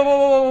 Oh,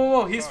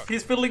 whoa!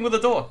 He's fiddling with the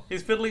door.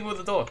 He's fiddling with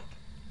the door.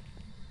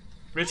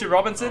 Richard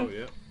Robinson? Oh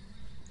yeah,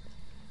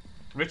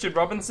 Richard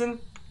Robinson?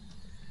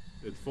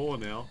 it's 4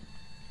 now.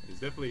 He's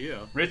definitely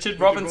here. Richard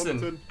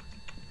Robinson.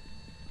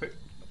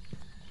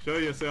 Show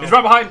yourself. He's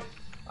right behind.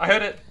 I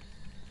heard it.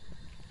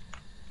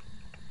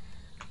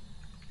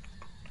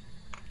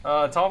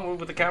 Tom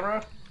with the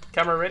camera.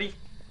 Camera ready.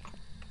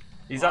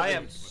 He's up. I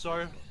am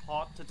so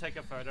hot to take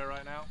a photo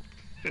right now.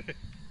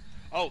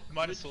 Oh,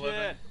 -11.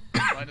 Legit.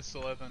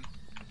 -11.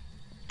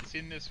 It's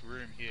in this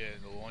room here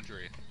in the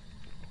laundry.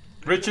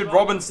 Richard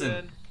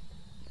Robinson.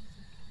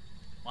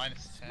 -10.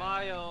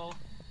 Smile.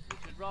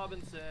 Richard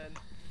Robinson.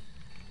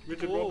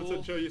 Richard Whoa.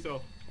 Robinson, show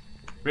yourself.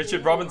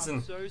 Richard Oh, Robinson.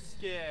 I'm so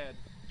scared.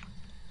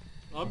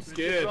 I'm Richard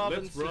scared.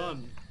 Let's Robinson.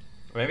 run.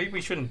 Maybe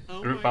we shouldn't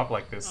Oh group my- up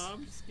like this.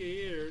 I'm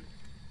scared.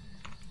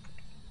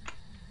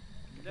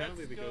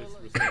 Apparently the Let's go.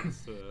 ghost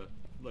responds to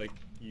like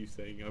you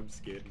saying I'm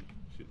scared and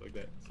shit like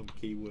that. Some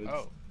keywords.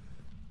 Oh,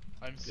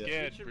 I'm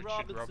scared, Richard Richard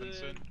Robinson.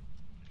 Robinson.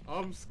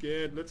 I'm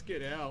scared. Let's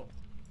get out.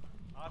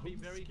 I'll be I'm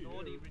very scared.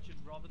 naughty, Richard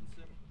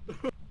Robinson.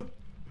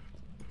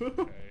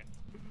 Okay.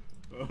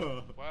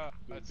 Wow. Wow, I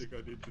that's think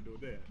I need to know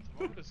that.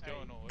 what is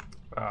going on?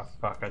 Ah,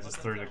 fuck, I just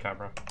threw the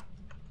camera.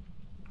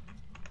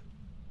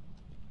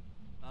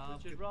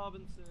 Richard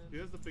Robinson.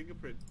 Here's the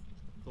fingerprint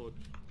torch.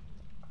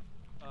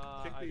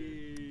 Check I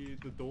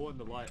the door and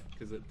the light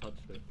because it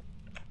touched it.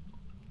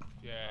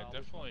 Yeah,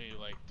 definitely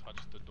like touch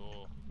the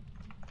door.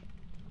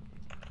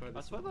 Try I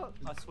this swear one.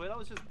 that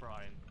was just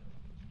Brian.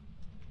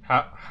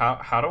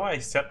 How do I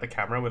set the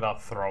camera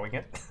without throwing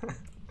it?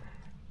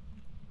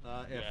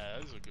 F. Yeah,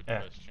 that is a good Yeah.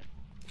 question.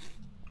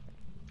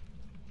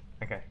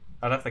 Okay,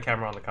 I left the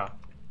camera on the car.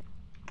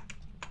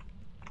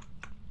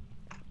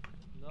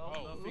 No, Oh.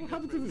 no What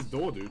happened to this fingerprints.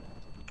 door, dude?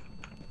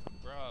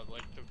 Bruh,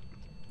 like the.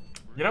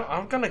 You know,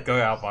 I'm gonna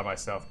go out by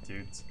myself,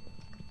 dudes.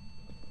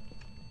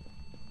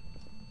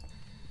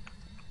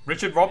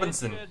 Richard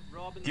Robinson, Richard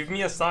Robinson, give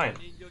me a sign.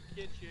 In your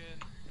kitchen.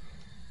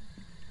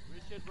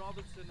 Richard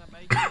Robinson, I'm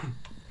making a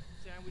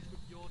sandwich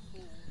with your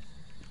tools.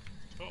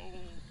 Oh.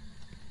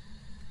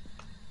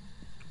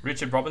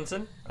 Richard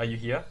Robinson, are you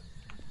here?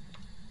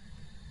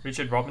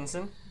 Richard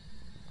Robinson?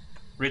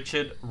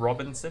 Richard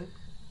Robinson?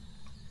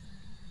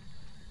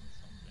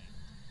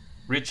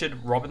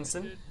 Richard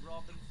Robinson? Richard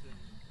Robinson.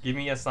 Give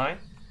me a sign.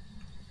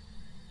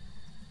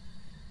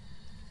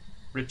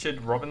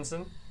 Richard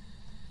Robinson?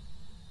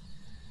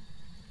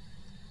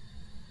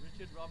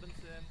 Richard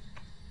Robinson.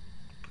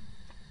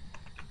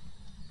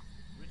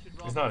 Richard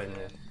Robinson. He's not in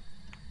there.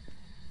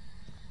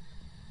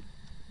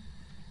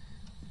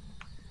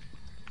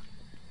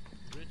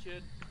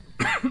 Richard.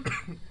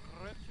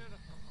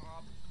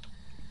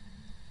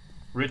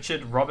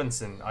 Richard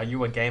Robinson, are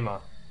you a gamer?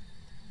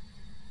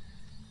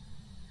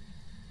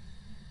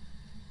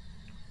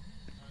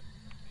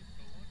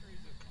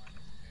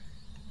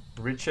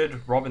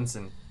 Richard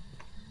Robinson.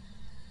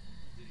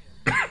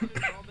 Richard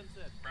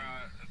Robinson.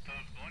 Bruh,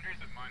 the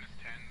laundry's at -10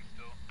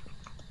 still.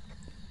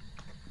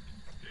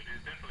 Dude,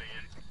 he's definitely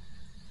in.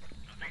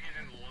 I think he's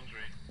in the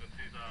laundry. That's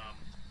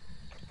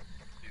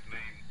his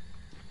main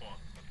spot.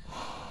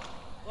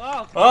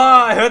 Wow.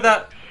 Oh, I heard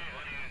that. He's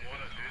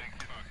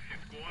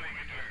squatting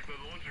in the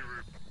laundry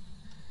room.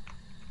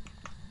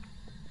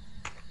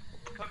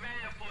 Come here,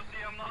 you pussy,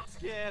 I'm not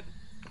Scared.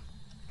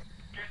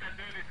 Get that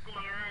dirty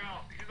squatter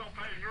out. He's not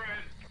paying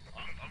rent.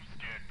 I'm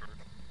scared, bro.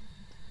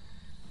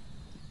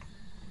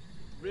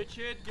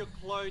 Richard, your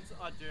clothes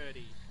are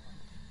dirty.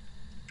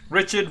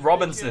 Richard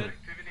Robinson. Richard.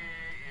 Activity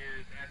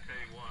is at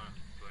A1,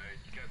 so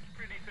you guys are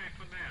pretty safe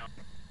for now.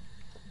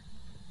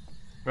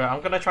 Right,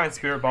 I'm gonna try and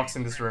spirit box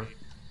in this room.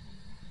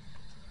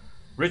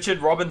 Richard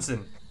Robinson.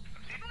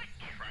 I'm seeing like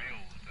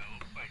trails that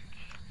looks like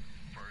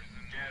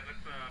frozen. Yeah, let's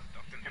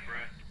get your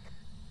breath.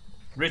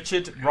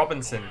 Richard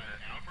Robinson.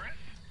 Our breath?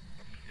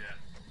 Yeah.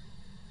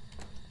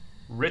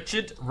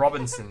 Richard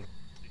Robinson.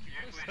 You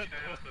usually stay at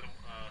the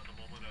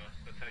thermometer.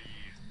 That's how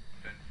you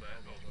sense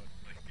that. Or,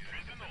 like, you know,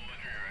 Who's in the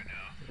laundry right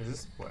now? Is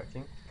this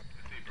working?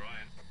 let's see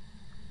Brian.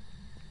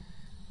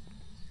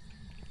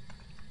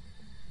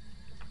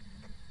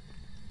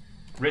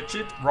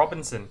 Richard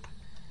Robinson.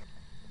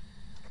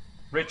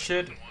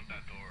 Richard. I want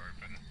that door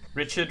open.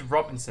 Richard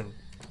Robinson.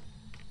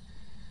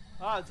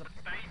 Ah, it's a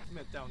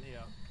basement down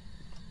here.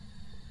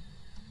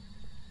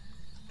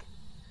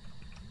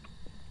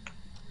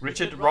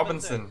 Richard Richard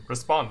Robinson. Robinson.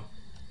 Respond.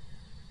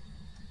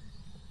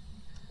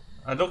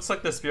 It looks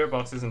like the spirit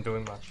box isn't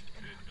doing much.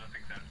 Dude,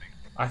 nothing's happening.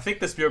 I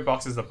think the spirit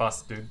box is a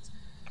bust, dude.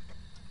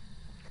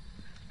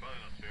 Probably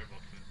not spirit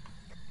boxes.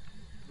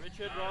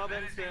 Richard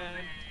Robinson.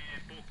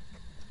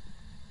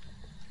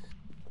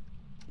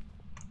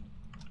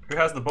 Who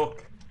has the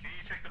book? Can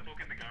you check the book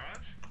in the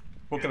garage?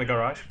 Book in the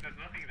garage? If there's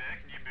nothing there,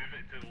 can you move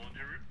it to the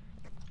laundry room?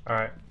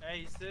 Alright.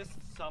 Hey, is this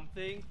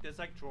something? There's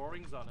like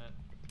drawings on it.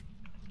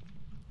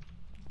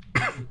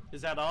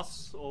 Is that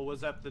us, or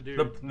was that the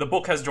dude? The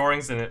book has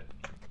drawings in it.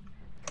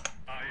 Oh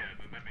yeah,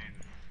 then that means,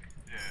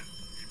 yeah,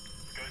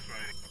 ghost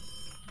writing.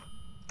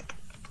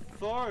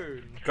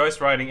 Phone.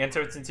 Ghost writing,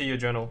 enter it into your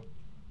journal.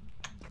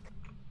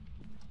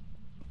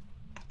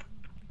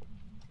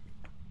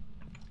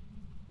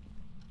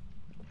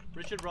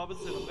 Richard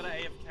Robinson, I'm gonna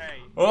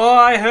AFK. Oh,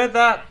 I heard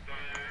that!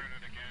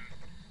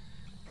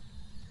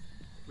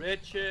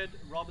 Richard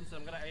Robinson,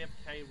 I'm gonna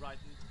AFK right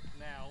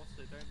now,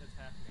 so don't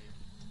attack me.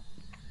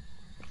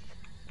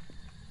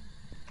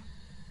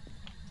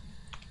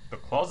 The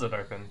closet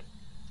opened.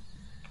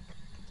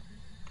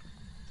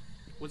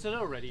 Was it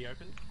already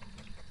open?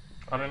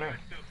 I don't know.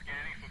 Still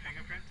scanning for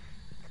fingerprints?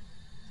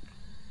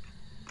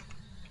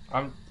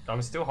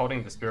 I'm still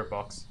holding the spirit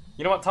box.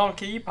 You know what, Tom?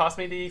 Can you pass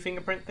me the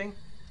fingerprint thing?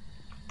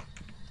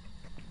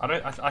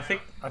 I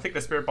think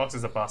the spirit box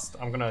is a bust.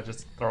 I'm gonna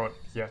just throw it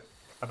here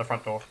at the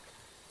front door.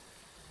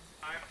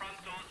 Front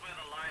door's where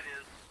the light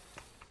is.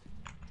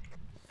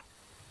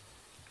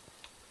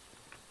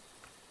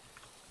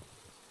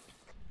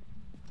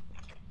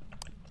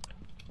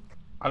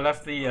 I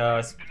left the Been in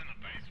the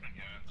basement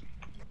yet.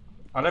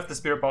 I left the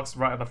spirit box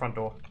right at the front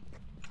door.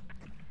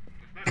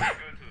 There's no point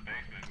going to the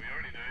basement. We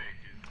already know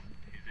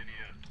he's in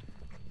here.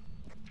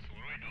 So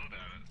what do we know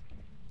about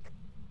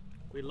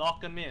it? We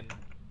lock him in.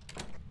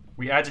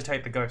 We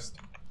agitate the ghost.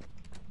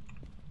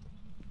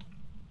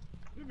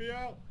 Let me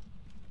out!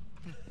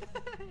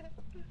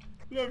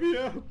 Let me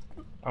out!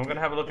 I'm gonna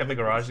have a look at the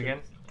garage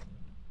again.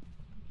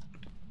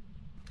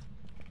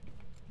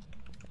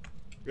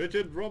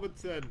 Richard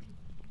Robinson,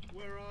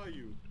 where are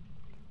you?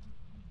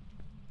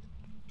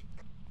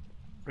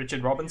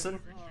 Richard Robinson?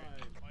 Hi.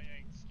 I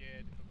ain't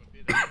scared of a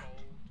bit of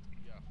cold.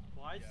 Yeah.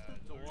 Why is the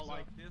door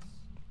like this?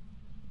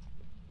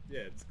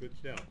 Yeah, it's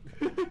glitched out.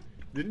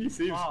 Didn't you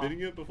see him Oh.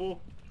 spinning it before?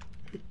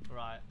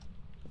 Right.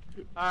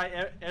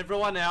 Alright,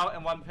 everyone out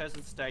and one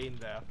person stay in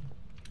there.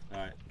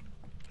 Alright.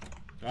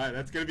 Alright,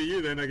 that's gonna be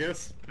you then, I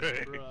guess.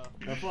 Bruh.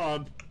 Have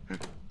fun.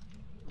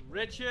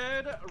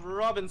 Richard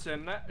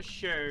Robinson,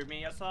 show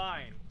me a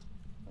sign.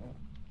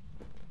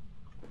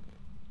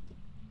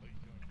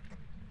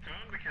 Turn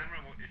on the camera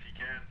if you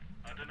can.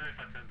 I don't know if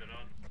I turned it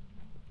on.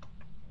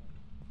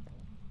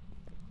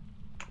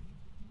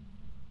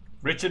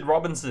 Richard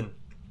Robinson.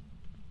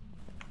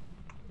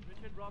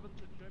 Richard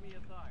Robinson, show me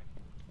a sign.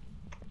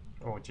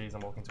 Oh jeez, I'm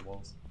walking to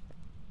walls.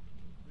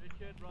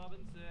 Richard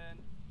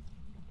Robinson.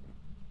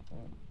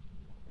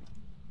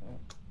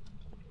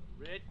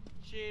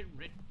 Richard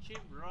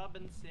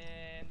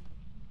Robinson.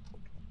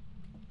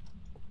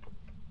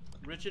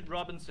 Richard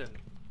Robinson.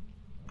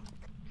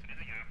 Is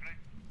anything happening?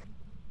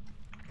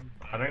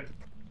 I don't...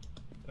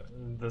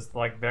 There's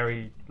like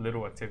very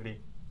little activity.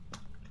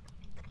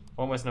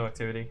 Almost no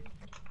activity.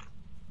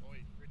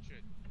 Oi,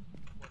 Richard.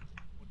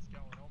 What's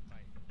going on,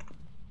 mate?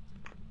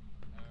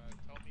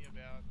 Tell me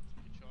about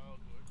your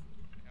childhood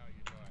and how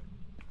you died.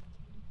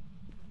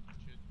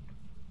 Richard.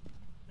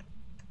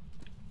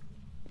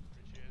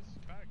 Richard, it's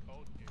kind of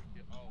cold in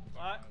here. Oh,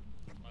 fuck.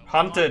 What?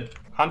 Hunted!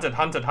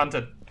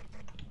 Hunted!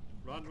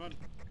 Run, run.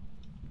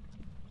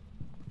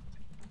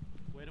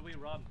 Where do we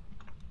run?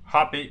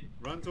 Heartbeat.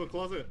 Run to a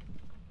closet.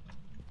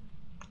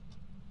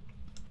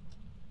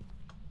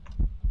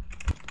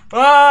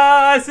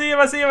 Ah! I see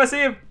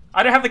him!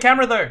 I don't have the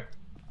camera though.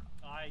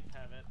 I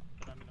have it,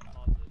 but I'm in a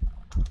closet.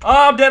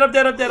 Oh, I'm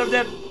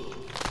dead!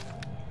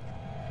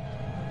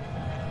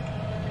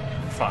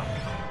 Fuck.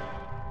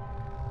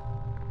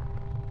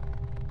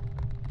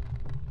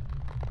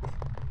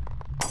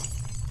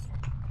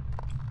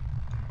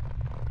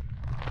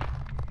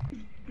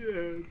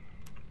 Yes.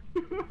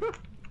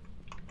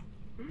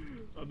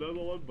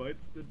 Another one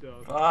bites the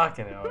dust.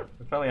 Fucking hell.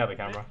 If only I had the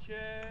camera.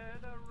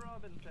 Richard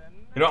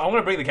Robinson. You know, I'm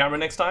gonna bring the camera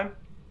next time,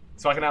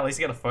 so I can at least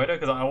get a photo,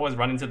 because I always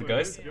run into the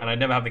ghost, and I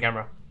never have the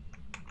camera.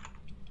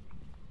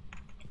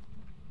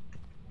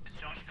 Is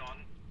Josh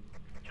gone?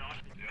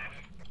 Josh? Yeah.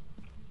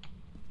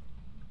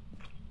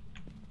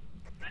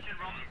 Richard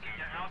Robinson,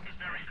 your house is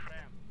very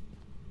cramped.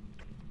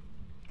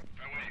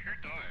 Oh wait, who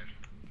died?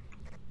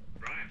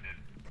 Brian did.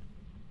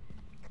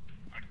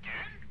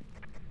 Again?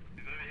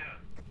 He's over here.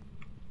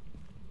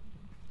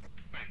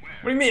 Wait, where?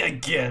 What do you mean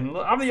again?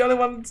 I'm the only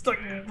one stuck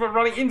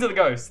running into the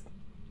ghost.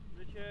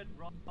 Richard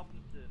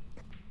Robinson.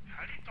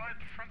 How did you die at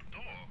the front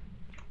door?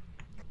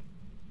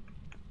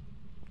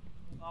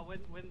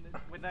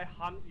 When they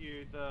hunt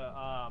you,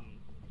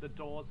 the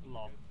door's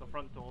locked, the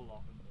front door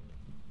locked.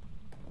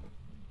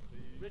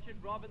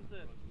 Richard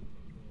Robinson.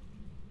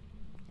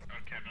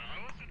 Okay, but I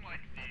was in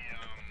like the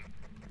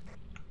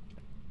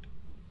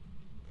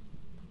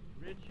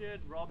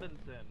Richard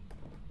Robinson.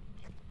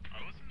 I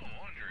was in the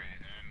laundry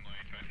and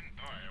like I didn't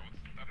die.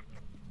 What's that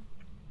about?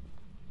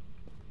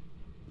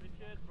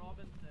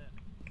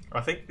 I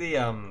think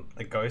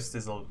the ghost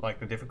is like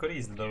the difficulty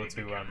is a little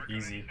too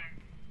easy.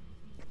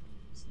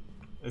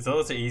 It's a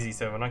little too easy,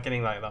 so we're not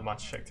getting like that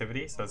much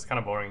activity. So it's kind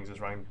of boring just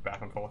running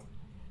back and forth.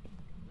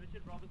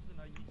 Richard Robinson,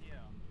 are you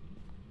here?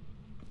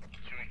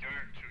 Should we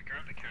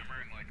grab the camera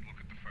and like look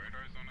at the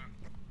photos on it?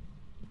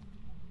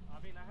 I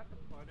mean, I have the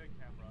photo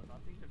cameras. I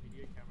think the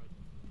video camera's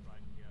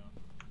right here.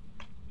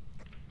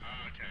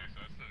 Oh, okay,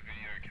 so that's the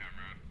video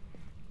camera.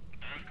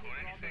 I don't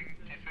record anything,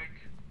 do you think?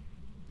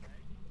 Okay?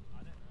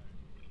 I don't know.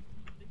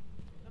 I think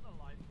it's on a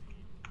live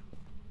feed.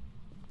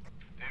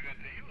 David,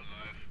 are you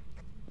alive?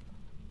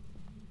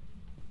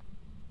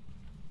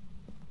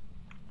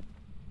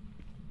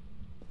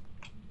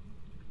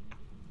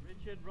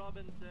 Richard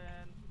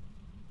Robinson.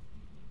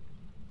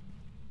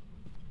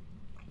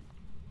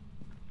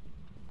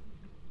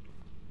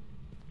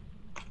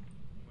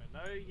 We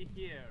know you're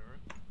here.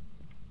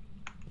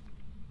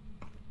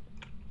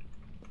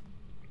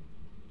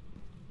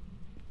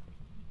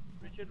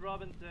 Richard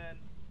Robinson.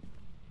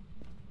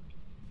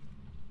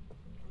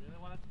 I really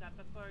want to snap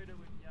a photo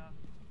with ya.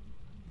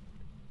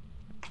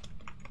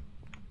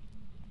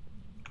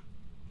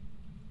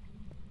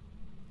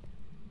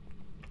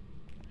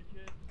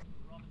 Richard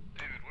Robinson.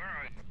 David, where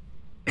are you?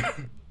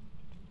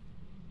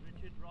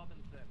 Richard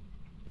Robinson.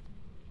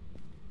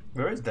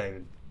 Where is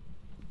David?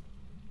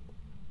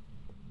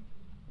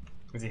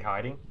 Is he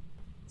hiding?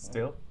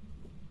 Still?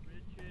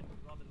 Richard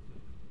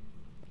Robinson.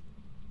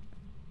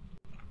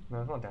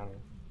 No, it's not down here.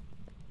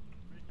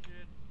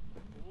 Richard.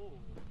 Oh.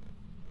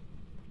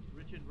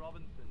 Richard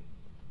Robinson.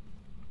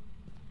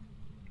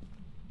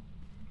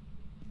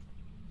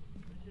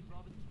 Richard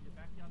Robinson, your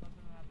backyard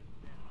doesn't have a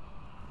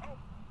net.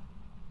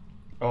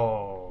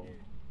 Oh.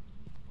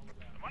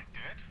 Am I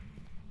dead?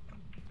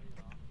 There you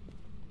are.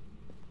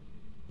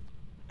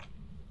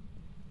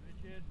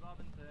 Richard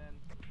Robinson.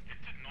 It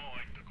did not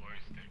like the glow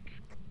stick.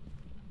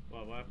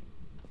 What?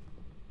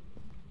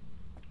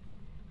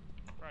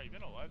 Right, you've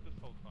been alive this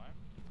whole time?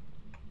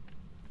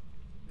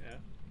 Yeah.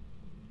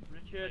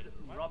 Richard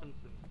Wait, what?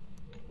 Robinson.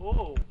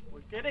 Oh,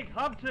 we're getting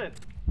hunted.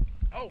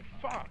 Oh,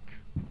 fuck!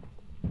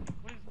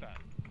 What is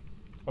that?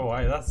 Oh,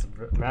 wait, that's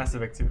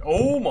massive activity.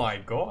 Oh my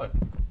god!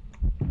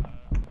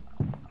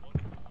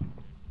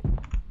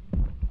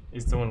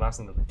 He's doing laps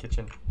into the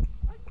kitchen.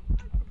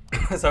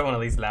 So one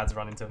of these lads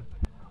run into him.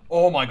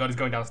 Oh my god, he's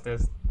going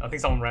downstairs. I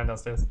think someone ran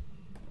downstairs.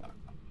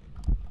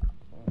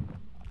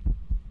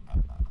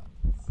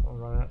 Someone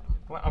ran out.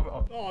 What?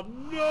 Oh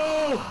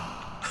no!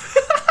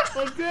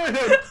 I'm dead!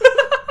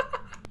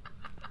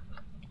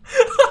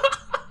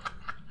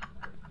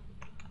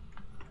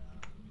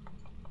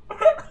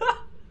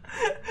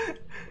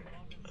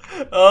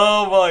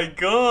 Oh my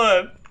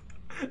god!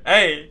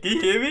 Hey, can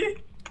you hear me?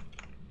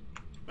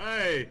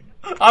 Hey!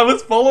 I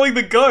was following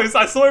the ghost.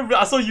 I saw him.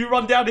 I saw you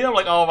run down here. I'm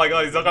like, oh my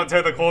god, he's not gonna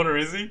turn the corner,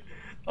 is he?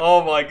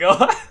 Oh my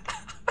god!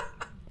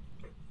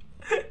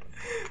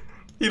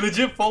 He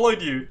legit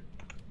followed you.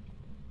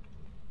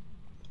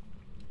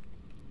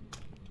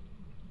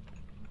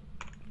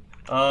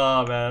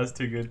 Oh man, that's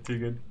too good, too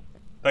good.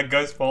 That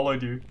ghost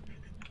followed you.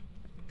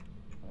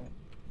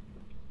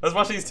 As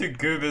much as these two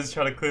goobers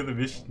trying to clear the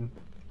mission.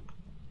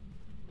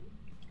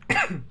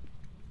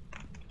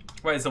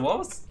 Wait, so what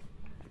was...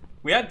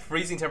 We had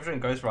freezing temperature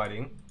and ghost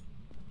riding.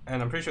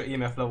 And I'm pretty sure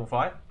EMF level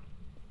 5.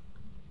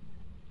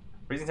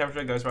 Freezing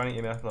temperature, ghost riding,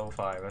 EMF level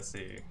 5. Let's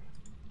see.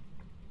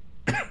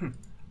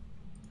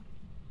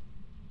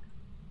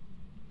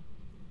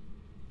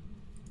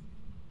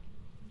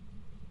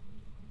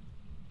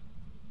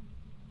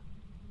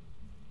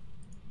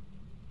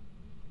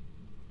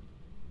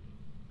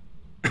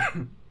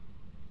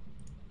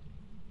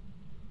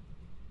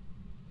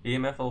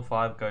 EMF level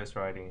 5, ghost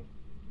riding.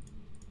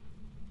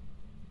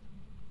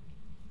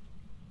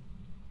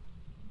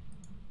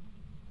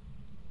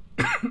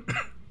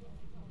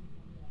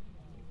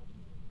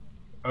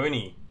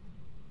 Oni.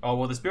 Oh,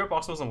 well, the spirit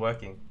box wasn't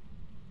working.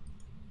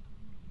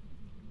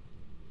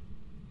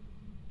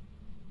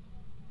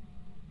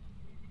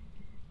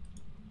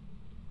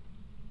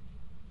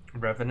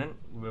 Revenant,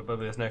 but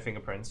there's no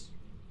fingerprints.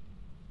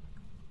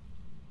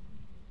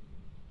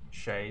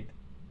 Shade.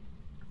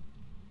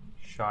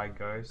 Shy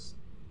ghost.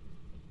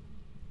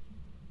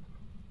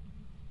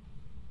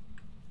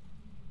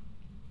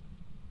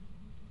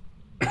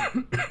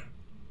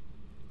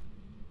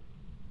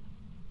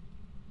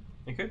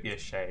 It could be a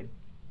shade.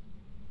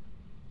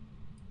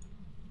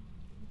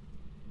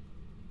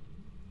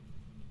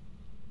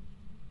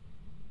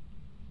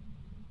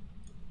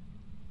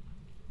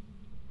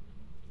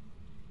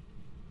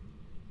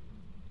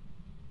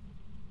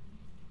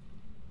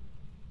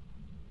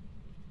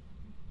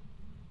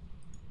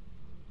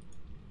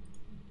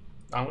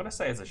 I'm gonna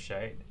say it's a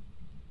shade.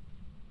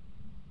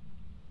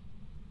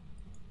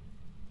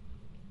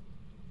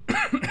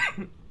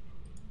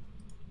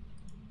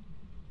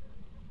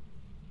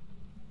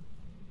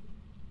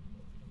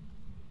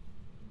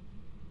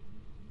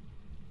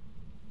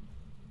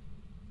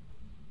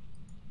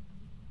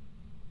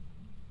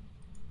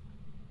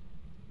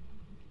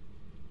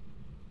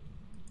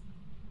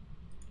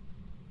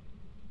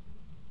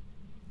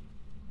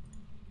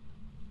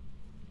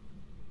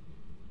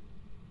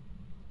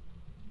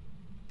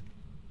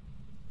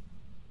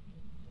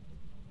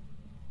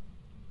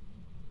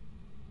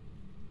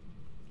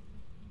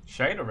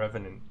 Jade or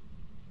Revenant?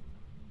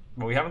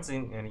 Well, we haven't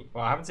seen any.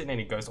 Well, I haven't seen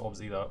any ghost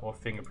orbs either, or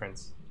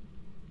fingerprints.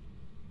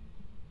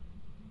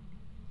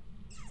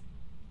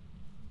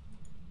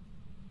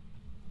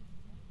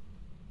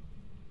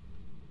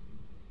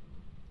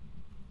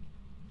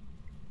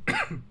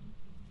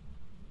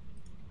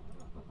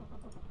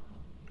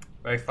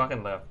 They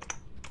fucking left.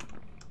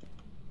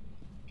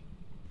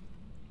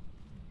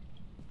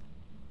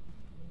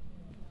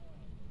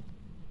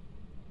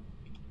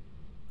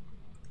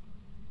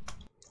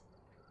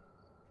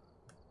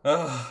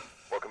 Ugh.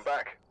 Welcome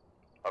back.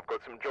 I've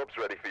got some jobs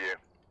ready for you.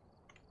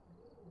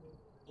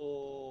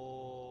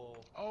 Oh,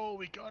 Oh,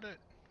 we got it.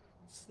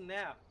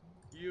 snap.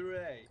 You're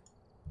right.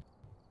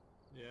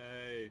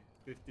 Yay,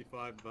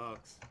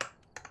 $55.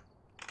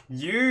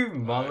 You Oh,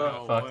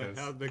 motherfuckers.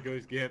 how'd the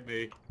ghost get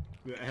me?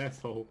 The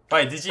asshole.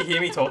 Wait, did you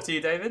hear me talk to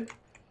you, David?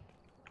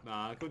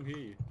 Nah, I couldn't hear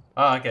you.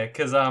 Oh, okay.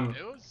 Cause It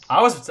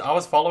I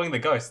was following the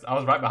ghost. I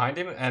was right behind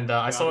him, and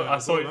I saw.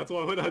 That's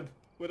why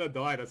when I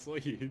died, I saw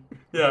you.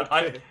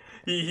 Yeah,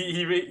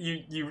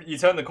 you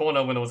turned the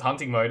corner when it was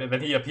hunting mode, and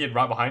then he appeared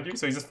right behind you.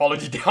 So he just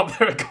followed you down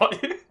there and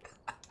got you.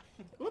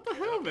 What the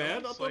hell,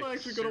 man? I was, thought like, I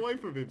actually got away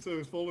from him, so he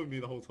was following me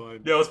the whole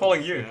time. Yeah, I was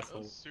following you. I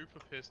Asshole. was super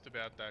pissed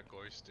about that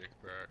glow stick,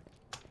 bro.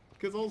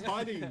 Because I was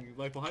hiding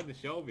like behind the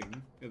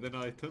shelving, and then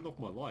I turned off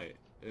my light,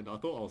 and I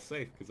thought I was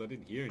safe because I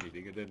didn't hear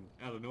anything, and then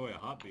out of nowhere, a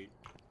heartbeat.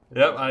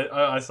 Yep,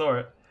 I saw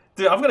it.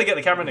 Dude, I'm gonna get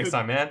the camera next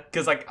time, man.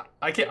 Cause like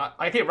I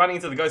keep running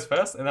into the ghost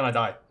first, and then I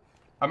die.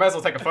 I might as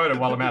well take a photo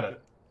while I'm at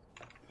it.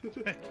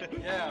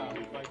 Yeah.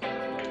 Like,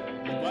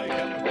 You buy a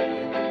camera